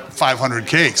 500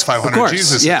 cakes, 500 of course,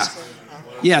 Jesuses.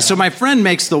 Yeah, so my friend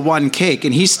makes the one cake,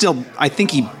 and I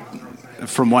think he,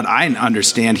 from what I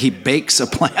understand, he bakes a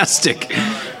plastic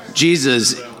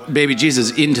baby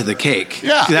Jesus into the cake.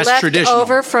 Yeah. That's Left traditional.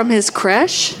 over from his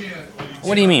creche?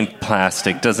 What do you mean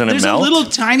plastic? Doesn't it There's melt? a little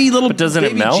tiny But doesn't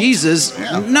baby it melt? Jesus.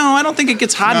 Yeah. No, I don't think it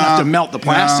gets hot enough to melt the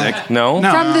plastic. No?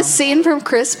 From the scene from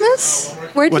Christmas?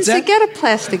 Where What's does he that? get a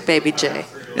plastic baby J?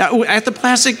 At the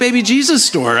plastic baby Jesus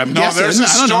store. I'm No, guessing. there's a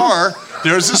I don't know. store.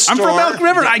 There's a store. I'm from Elk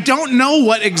River. I don't know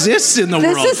what exists in the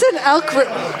world. This is an Elk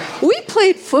River. We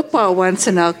played football once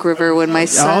in Elk River when my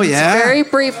son's very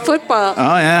brief football.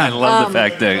 Oh, yeah. I love the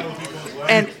fact that...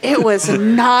 And it was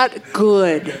not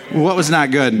good. What was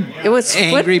not good? It was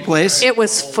angry place. It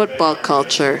was football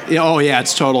culture. Oh yeah,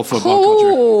 it's total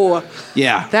football culture.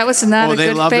 Yeah, that was not a they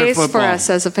good love their phase for football. us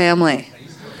as a family.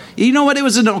 You know what? It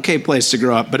was an okay place to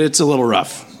grow up, but it's a little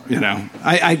rough. You know,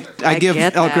 I give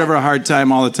get Elk that. River a hard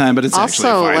time all the time, but it's actually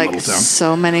a Also, fine like little town.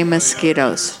 so many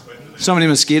mosquitoes. So many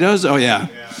mosquitoes. Oh yeah,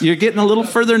 you're getting a little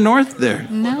further north there.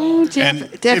 No,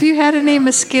 have you had any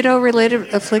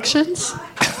mosquito-related afflictions?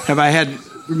 Have I had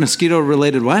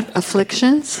mosquito-related what?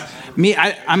 Afflictions? Me,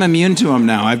 I'm immune to them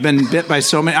now. I've been bit by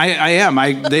so many. I am.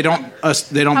 They don't How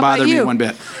bother about me you? one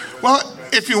bit. Well,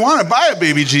 if you want to buy a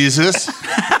baby Jesus,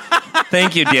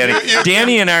 Thank you, Danny.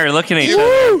 Danny and I are looking at each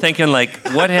other thinking, like,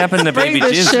 what happened to baby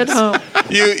Bring this Jesus? shit home.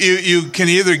 you can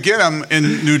either get them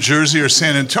in New Jersey or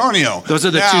San Antonio. Those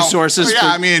are the two sources Yeah, for-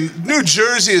 I mean, New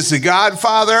Jersey is the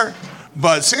godfather,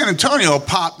 but San Antonio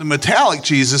popped the metallic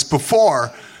Jesus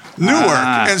before Newark.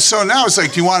 And so now it's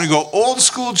like, do you want to go old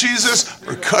school Jesus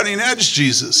or cutting edge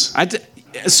Jesus?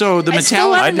 So the I still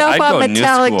metallic. want to know about new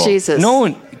metallic school. Jesus.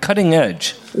 No, cutting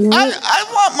edge. I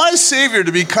want my Savior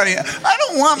to be cutting. I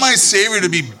don't want my Savior to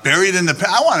be buried in the past.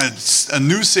 I want a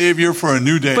new Savior for a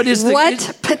new day. But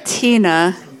What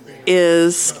patina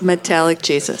is metallic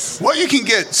Jesus? Well, you can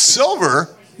get silver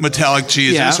metallic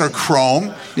Jesus Yeah. or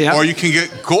chrome, Yeah. or you can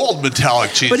get gold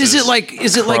metallic Jesus. But is it like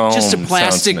just a Chrome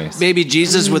plastic sounds nice. baby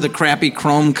Jesus with a crappy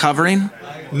chrome covering?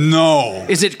 No.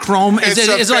 Is it chrome? It's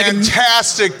Is it like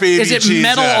fantastic baby Is it Jesus.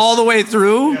 metal all the way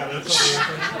through?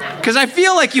 Because I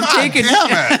feel like you've God taken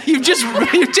damn it.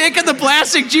 you've taken the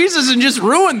plastic Jesus and just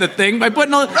ruined the thing by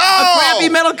putting a crappy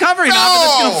metal covering on it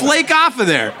that's going to flake off of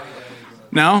there.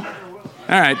 No?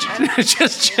 All right,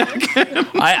 just check.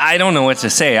 I don't know what to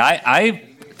say. I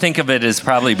think of it as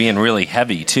probably being really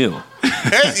heavy, too.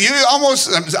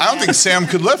 I don't think Sam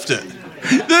could lift it.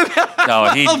 No,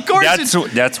 Of course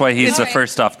that's why he's the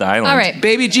first off the island. All right.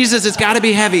 Baby Jesus, it's got to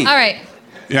be heavy. All right.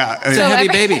 Yeah. It's a heavy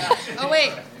every- baby. Oh,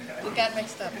 wait. We got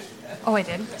mixed up. Oh, I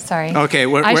did. Sorry. Okay,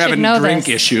 we're I should having know drink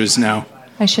this. issues now.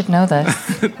 I should know this.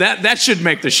 That should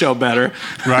make the show better.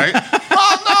 Right?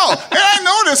 Well, no. And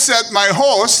I noticed that my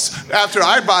hosts, after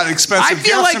I bought expensive I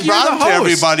feel gifts like and you're brought the them to host.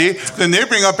 everybody, then they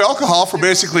bring up alcohol for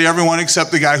basically everyone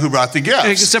except the guy who brought the gifts.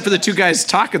 Except for the two guys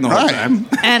talking the whole Right. time.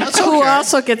 And That's who okay.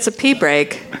 also gets a pee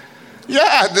break?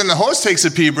 Yeah, then the host takes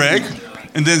a pee break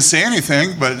and didn't say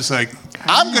anything, but it's like,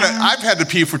 I've had to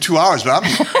pee for 2 hours, but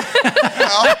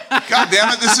God damn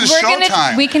it, this is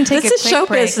showtime. We can take This a is quick show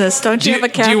break. business. Don't you have a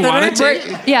Do you catheter? want to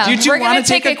take? Yeah, Do you two we're gonna want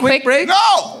to take a take a quick quick- break?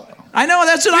 No! I know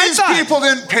that's what These I thought. people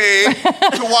didn't pay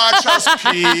to watch us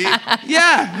pee.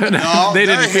 Yeah, No, they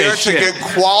they're didn't pay here to shit. get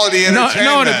quality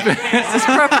entertainment. This is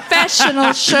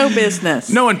professional show business.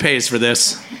 No one pays for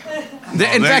this.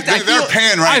 In fact, they're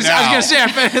paying right now. I was going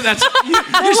to say, that's,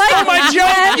 you stole my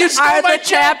joke. You stole Are my the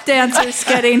tap dancers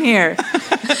getting here?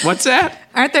 What's that?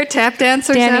 Aren't there tap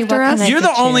dancers Danny, after what can us? I You're the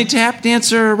get you? only tap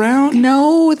dancer around.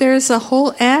 No, there's a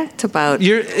whole act about.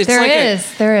 There is.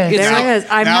 There is.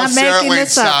 I'm now not Sarah, making wait,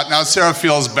 this stop. up. Now Sarah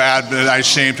feels bad that I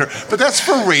shamed her, but that's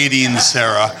for ratings,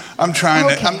 Sarah. I'm trying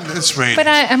to. It's ratings. But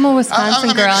I'm a Wisconsin I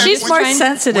mean, girl. I'm She's just more trying-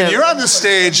 sensitive. when you're on the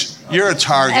stage, you're a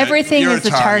target. Everything You're is a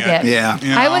target. Yeah.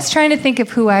 You I know? was trying to think of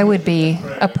who I would be,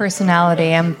 a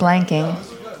personality. I'm blanking.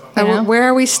 You know? Where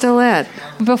are we still at?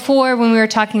 Before, when we were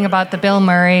talking about the Bill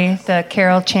Murray, the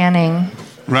Carol Channing,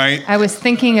 Right? I was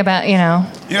thinking about, You know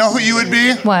who you would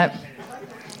be? what?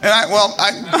 And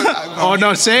Oh,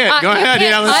 no, say it. Go ahead.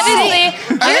 Yeah,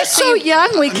 Honestly, You're so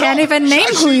young, we can't even name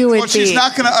who you would she's be.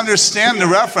 not going to understand the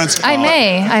reference. I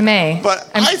may. But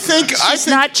I think It's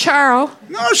not Charo.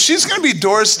 no, she's going to be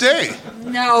Doris Day.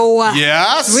 No.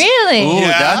 Yes. Really? Ooh,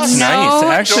 Yes. that's No.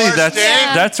 nice. Actually, Doris Day,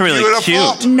 that's really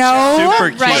beautiful. cute. No. Super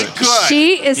cute. Right. Good.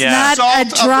 She is Yeah. not Salt of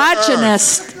the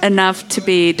androgynous enough to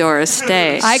be Doris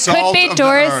Day. I could Salt be of the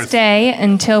Doris earth. Day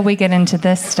until we get into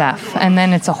this stuff, and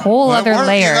then it's a whole Well, other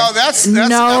layer. That's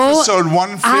No, episode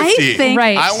 150. I think-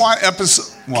 Right. I want episode.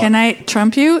 Well, Can I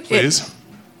trump you? please?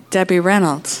 Debbie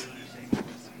Reynolds.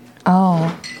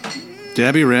 Oh,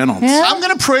 Debbie Reynolds. yeah, I'm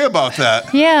going to pray about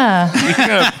that. yeah, You're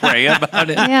gonna pray about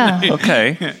it. yeah.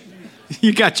 Okay.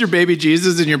 You got your baby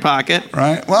Jesus in your pocket?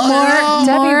 Right. Well,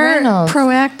 Debbie More Reynolds.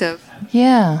 proactive.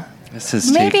 Yeah. This is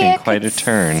Maybe taking I quite could a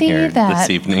turn see here that, this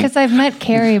evening. because I've met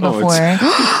Carrie before.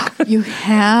 You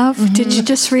have? Did you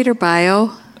just read her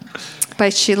bio by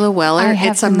Sheila Weller? I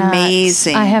have It's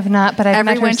amazing. Not. I have not, but I've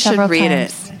Everyone met her several should read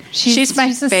times. it. She's my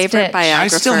a favorite stitch.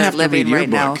 biographer I still have to living read your right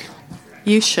now. book.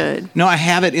 You should. No, I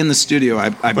have it in the studio. I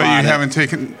but bought you it. haven't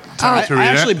taken time to read I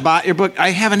actually it. bought your book.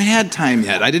 I haven't had time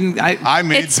yet. I didn't. I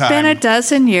made It's time. been a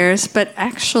dozen years, but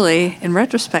actually, in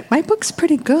retrospect, my book's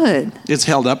pretty good. It's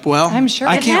held up well. I'm sure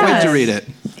I it can't wait has. to read it.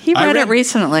 He I read it read-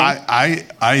 recently.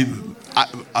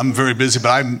 I'm very busy, but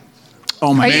I'm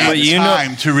Oh my Are made you- But you know,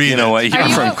 time to read you know what? it. You're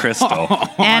you- from Crystal,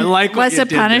 and I like what was you it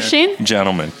did there. punishing?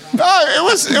 gentlemen. No, it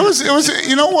was.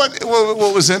 You know what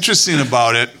was interesting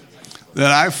about it that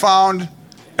I found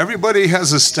everybody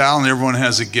has a style and everyone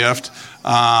has a gift.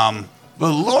 But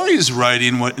Laurie's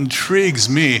writing, what intrigues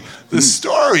me, the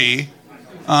story,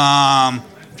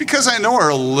 because I know her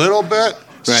a little bit.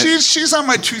 Right. She's on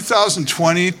my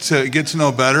 2020 to get to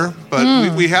know better,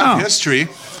 but we have history.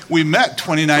 We met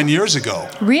 29 years ago.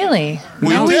 Really?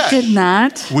 No, we did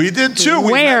not. We did too.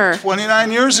 We Where? met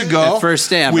 29 years ago. At First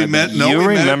Stab, We I met. bet. No, You we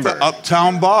met at remember. the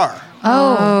Uptown Bar.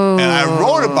 Oh. And I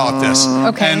wrote about this.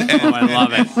 Okay. And, I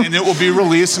love it. And it will be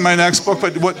released in my next book.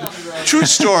 But true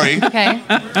story. Okay.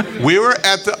 We were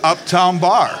at the Uptown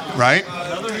Bar, right?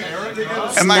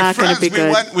 And my not gonna friends, be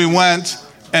good. we went,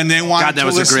 and they wanted God, that to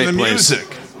was a listen great to place.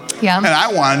 music, and Yeah.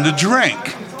 I wanted to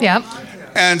drink. Yep.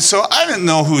 And so I didn't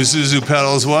know who Zuzu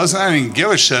Pedals was, and I didn't give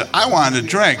a shit. I wanted to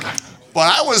drink.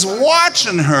 But I was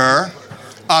watching her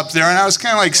up there, and I was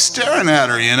kind of like staring at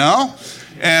her, you know?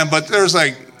 But there's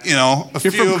like, a You're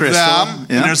few from of Crystal, them,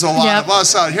 yeah. and there's a lot Yep. of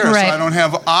us out here, Right. so I don't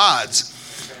have odds.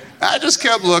 I just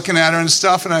kept looking at her and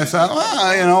stuff, and I thought,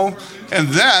 well, and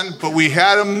then, but we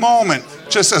had a moment,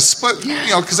 just a split,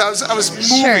 because I was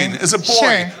moving as a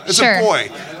boy, Sure. a boy,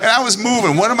 and I was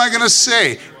moving. What am I going to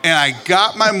say? And I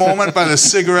got my moment by the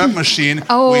cigarette machine.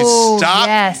 Oh, we stopped,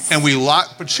 yes. and we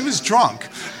locked, but she was drunk,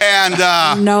 and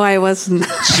No, I wasn't.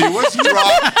 she was drunk,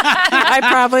 I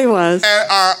probably was. and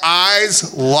our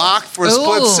eyes locked for a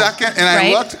split Ooh, second, and I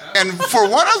right. looked, and for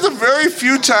one of the very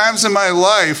few times in my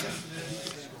life,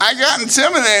 I got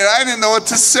intimidated. I didn't know what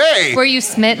to say. Were you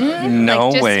smitten? No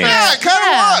just way. for- Yeah, I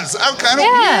kind of was. I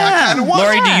kind of was.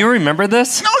 Laurie, do you remember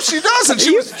this? No, she doesn't. She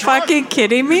Are you was drunk. fucking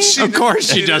kidding me? Of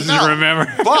course she doesn't know.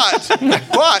 remember. But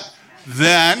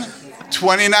then,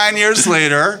 29 years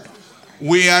later,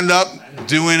 we end up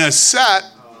doing a set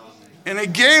in a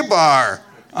gay bar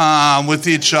with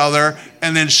each other,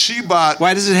 and then she bought.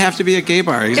 Why does it have to be a gay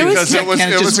bar? Because it was-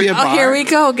 Can't it just was- be a Oh, bar? here we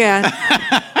go again.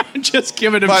 Just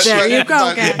give it a But, There you but-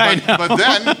 go, but- again. but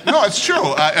then, no, it's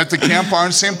true. At the camp bar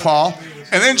in St. Paul,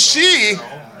 and then she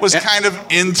was kind of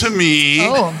into me,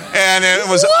 Oh. and it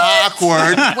was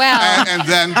awkward. Well. and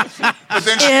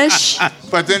then, Ish.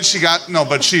 but then she got no.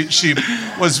 But she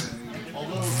was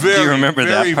very. Do you remember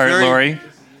very, that part, very- Laurie?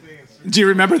 Do you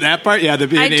remember that part? Yeah, the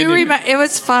I do remember. It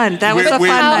was fun. That was a fun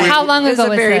night. How long It was ago a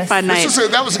was very this? fun night.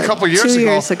 That was a couple years 2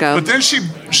 ago. years ago. But then she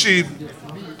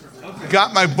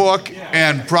got my book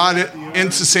and brought it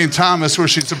into St. Thomas, where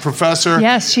she's a professor.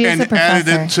 Yes, she is and a professor.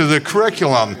 added it to the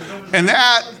curriculum, and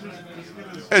that.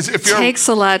 As if you're, Takes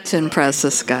a lot to impress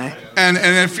this guy. and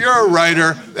if you're a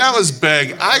writer, that was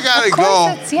big. I got to Of course go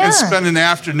it's- yeah. and spend an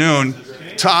afternoon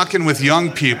talking with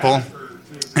young people,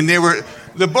 and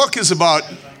the book is about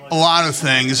a lot of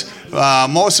things.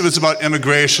 Most of it's about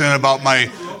immigration, about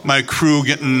my crew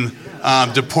getting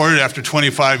deported after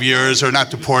 25 years, or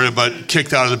not deported, but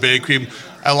kicked out of the bakery.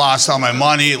 I lost all my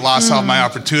money, lost all my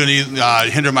opportunity,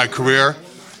 hindered my career.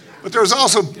 But there was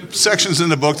also sections in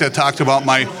the book that talked about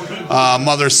my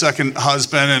mother's second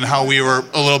husband and how we were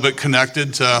a little bit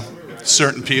connected to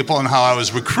certain people and how I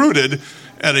was recruited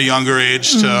at a younger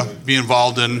age to be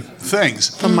involved in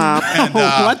things. The mob. And,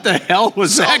 What the hell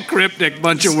was that cryptic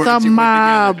bunch of words? The you put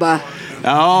mob. together?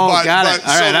 Oh, got it.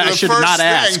 All right, I should not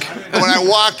ask. When I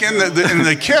walk in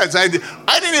the kids, I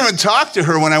didn't even talk to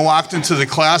her when I walked into the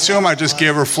classroom. I just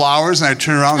gave her flowers, and I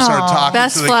turned around and started talking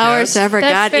Best to the flowers kids. ever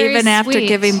That's got, very even after sweet.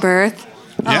 giving birth.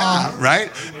 Yeah, right.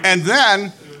 And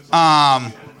then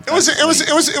it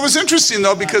was interesting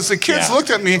though, because the kids looked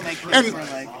at me and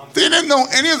they didn't know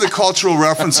any of the cultural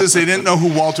references. They didn't know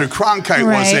who Walter Cronkite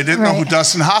was. They didn't know who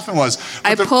Dustin Hoffman was.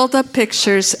 I pulled up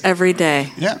pictures every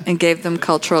day and gave them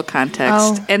cultural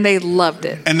context, and they loved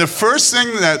it. And the first thing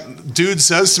that dude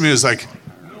says to me is like,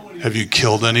 "Have you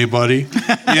killed anybody?"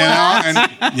 You know,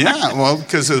 and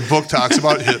because the book talks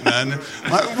about hitmen.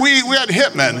 We had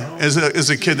hitmen as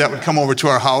a kid that would come over to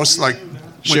our house, like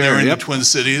when they were in the Twin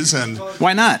Cities, and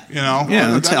why not? You know,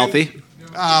 that's healthy.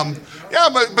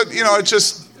 But you know, it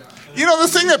just, you know, the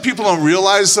thing that people don't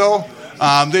realize though.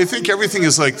 They think everything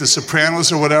is like The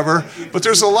Sopranos or whatever, but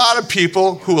there's a lot of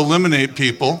people who eliminate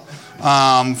people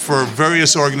for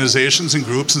various organizations and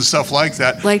groups and stuff like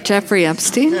that. Like Jeffrey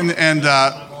Epstein?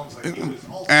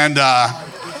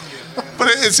 But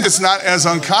it's not as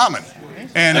uncommon.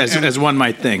 As one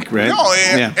might think, right? No,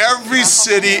 every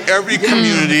city, every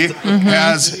community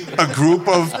has a group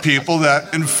of people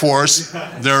that enforce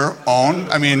their own.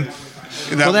 I mean,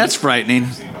 well, that's frightening.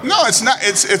 No, it's not.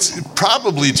 It's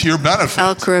probably to your benefit.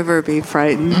 Elk River be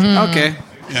frightened. Okay,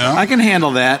 you know? I can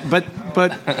handle that, but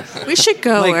we should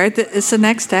go. Is the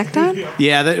next act on?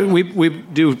 Yeah, we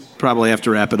do probably have to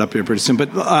wrap it up here pretty soon.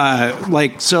 But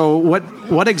so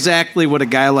what exactly would a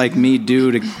guy like me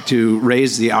do to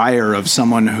raise the ire of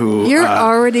someone who you're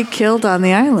already killed on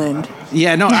the island?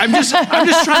 Yeah, no, I'm just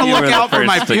trying to look out for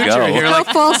my future here. Like,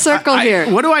 full circle here.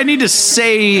 What do I need to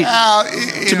say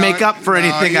to make up for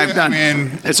anything I've done? I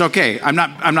mean, it's okay. I'm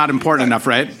not important enough,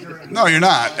 right? No, you're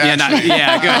not. Good.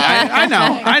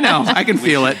 I know. I can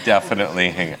feel it. Definitely.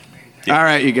 Hang on. Yeah. All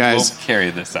right, you guys. We'll carry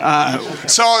this out.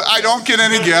 So I don't get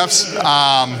any gifts.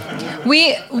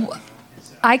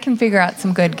 I can figure out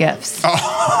some good gifts.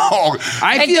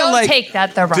 I feel don't like take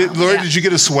that the wrong. Laurie, did you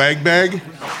get a swag bag?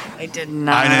 I did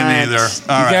not. I didn't either.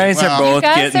 All right. You guys are both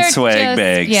getting swag just-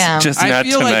 bags. yeah. Just I not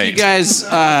feel tonight. like you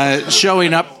guys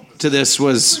showing up to this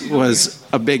was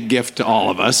a big gift to all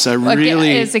of us. It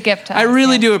is a gift to us, I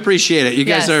really do appreciate it. You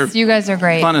guys are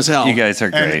great. Fun as hell. You guys are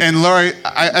great. And Laurie,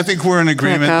 I think we're in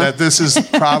agreement that this is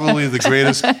probably the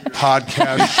greatest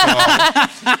podcast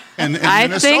show in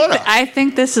Minnesota. I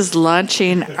think this is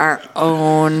launching our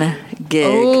own gig.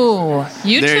 Oh,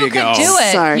 you There two you could go. do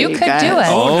it. Sorry, you you could guys. do it.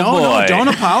 Oh, no, boy. don't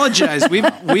apologize.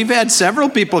 We've had several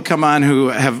people come on who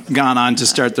have gone on to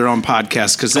start their own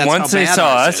podcast because that's Once how they bad saw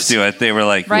ours us is. do it, they were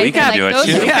like, Right, we can like do it those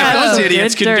too. are- Yeah, those Oh,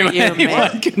 idiots good can do dirt, it. you, Anyone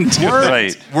man. can do it.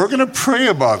 Right. We're going to pray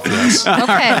about this.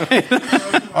 Okay.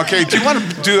 Okay, do you want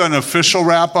to do an official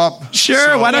wrap up?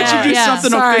 Sure, why don't you do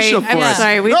something official for I'm us?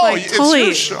 sorry. We No, it's totally.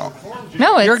 your show.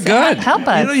 No, You're good. Help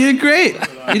us. You did great.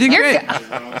 You did You're great.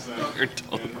 You're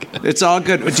totally good. It's all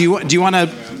good. Do you want to?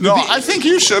 No, I think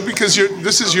you should because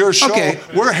this is your show. Okay.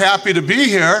 We're happy to be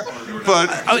here, but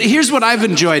Here's what I've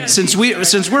enjoyed since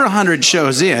we're 100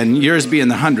 shows in. Yours being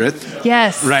the 100th.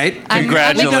 Yes. Right? I'm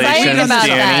excited Congratulations, about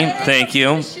Danny. that. Thank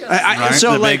you.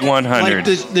 So The like, big 100.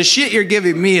 Like the shit you're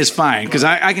giving me is fine because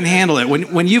I can handle it.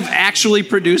 When you've actually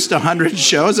produced 100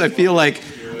 shows, I feel like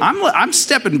I'm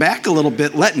stepping back a little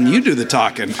bit, letting you do the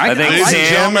talking. I think ladies and Sam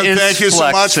gentlemen, is thank you so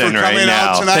much for flexing coming right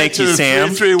now. out tonight Thank to you, the Sam.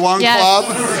 331 Yes.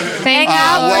 Club. Hang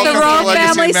out with the welcome to Roll Legacy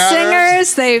Family Matters.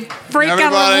 Singers. They Everybody.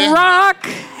 freaking rock.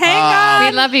 Hang on.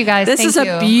 We love you guys. This Thank is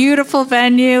you. a beautiful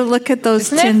venue. Look at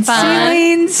those Isn't it tin fun?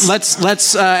 ceilings.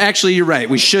 Let's actually, you're right.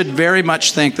 We should very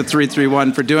much thank the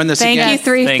 331 for doing this Thank again. you,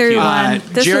 331.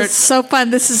 This Jarrett- is so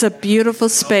fun. This is a beautiful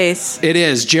space. It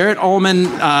is. Jarrett Ullman,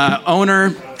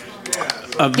 owner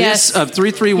of Yes. of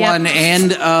 331 Yep.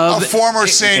 and of A former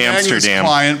St. Agnes Amsterdam.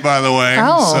 client, by the way.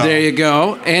 Oh. So- There you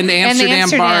go. And Amsterdam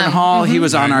Bar and Hall. He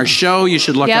was on our show. You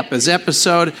should look Yep. up his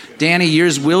episode. Danny,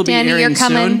 yours will be Danny, you're airing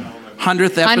coming. soon.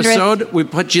 100th episode. We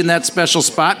put you in that special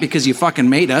spot because you fucking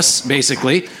made us,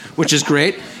 basically, which is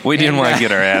great. We didn't want to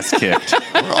get our ass kicked.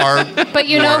 But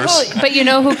you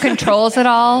know who controls it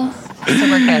all? So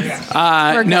we're good.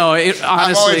 We're good. No, I'm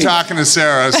honestly, only talking to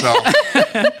Sarah, so.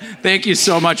 thank you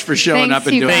so much for showing Thanks, up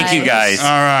and you doing guys. Thank you, guys. All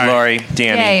right. Laurie,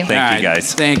 Danny, Yay. thank All you, right.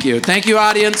 guys. Thank you. Thank you,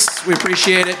 audience. We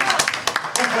appreciate it.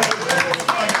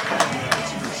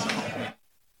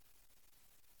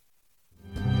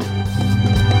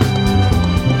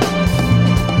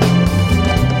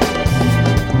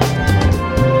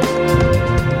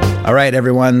 All right,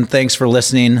 everyone. Thanks for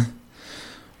listening.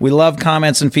 We love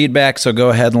comments and feedback, so go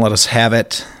ahead and let us have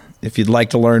it. If you'd like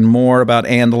to learn more about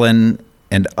Andelin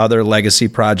and other legacy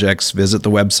projects, visit the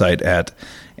website at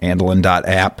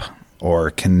andelin.app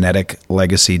or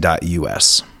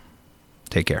kineticlegacy.us.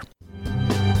 Take care.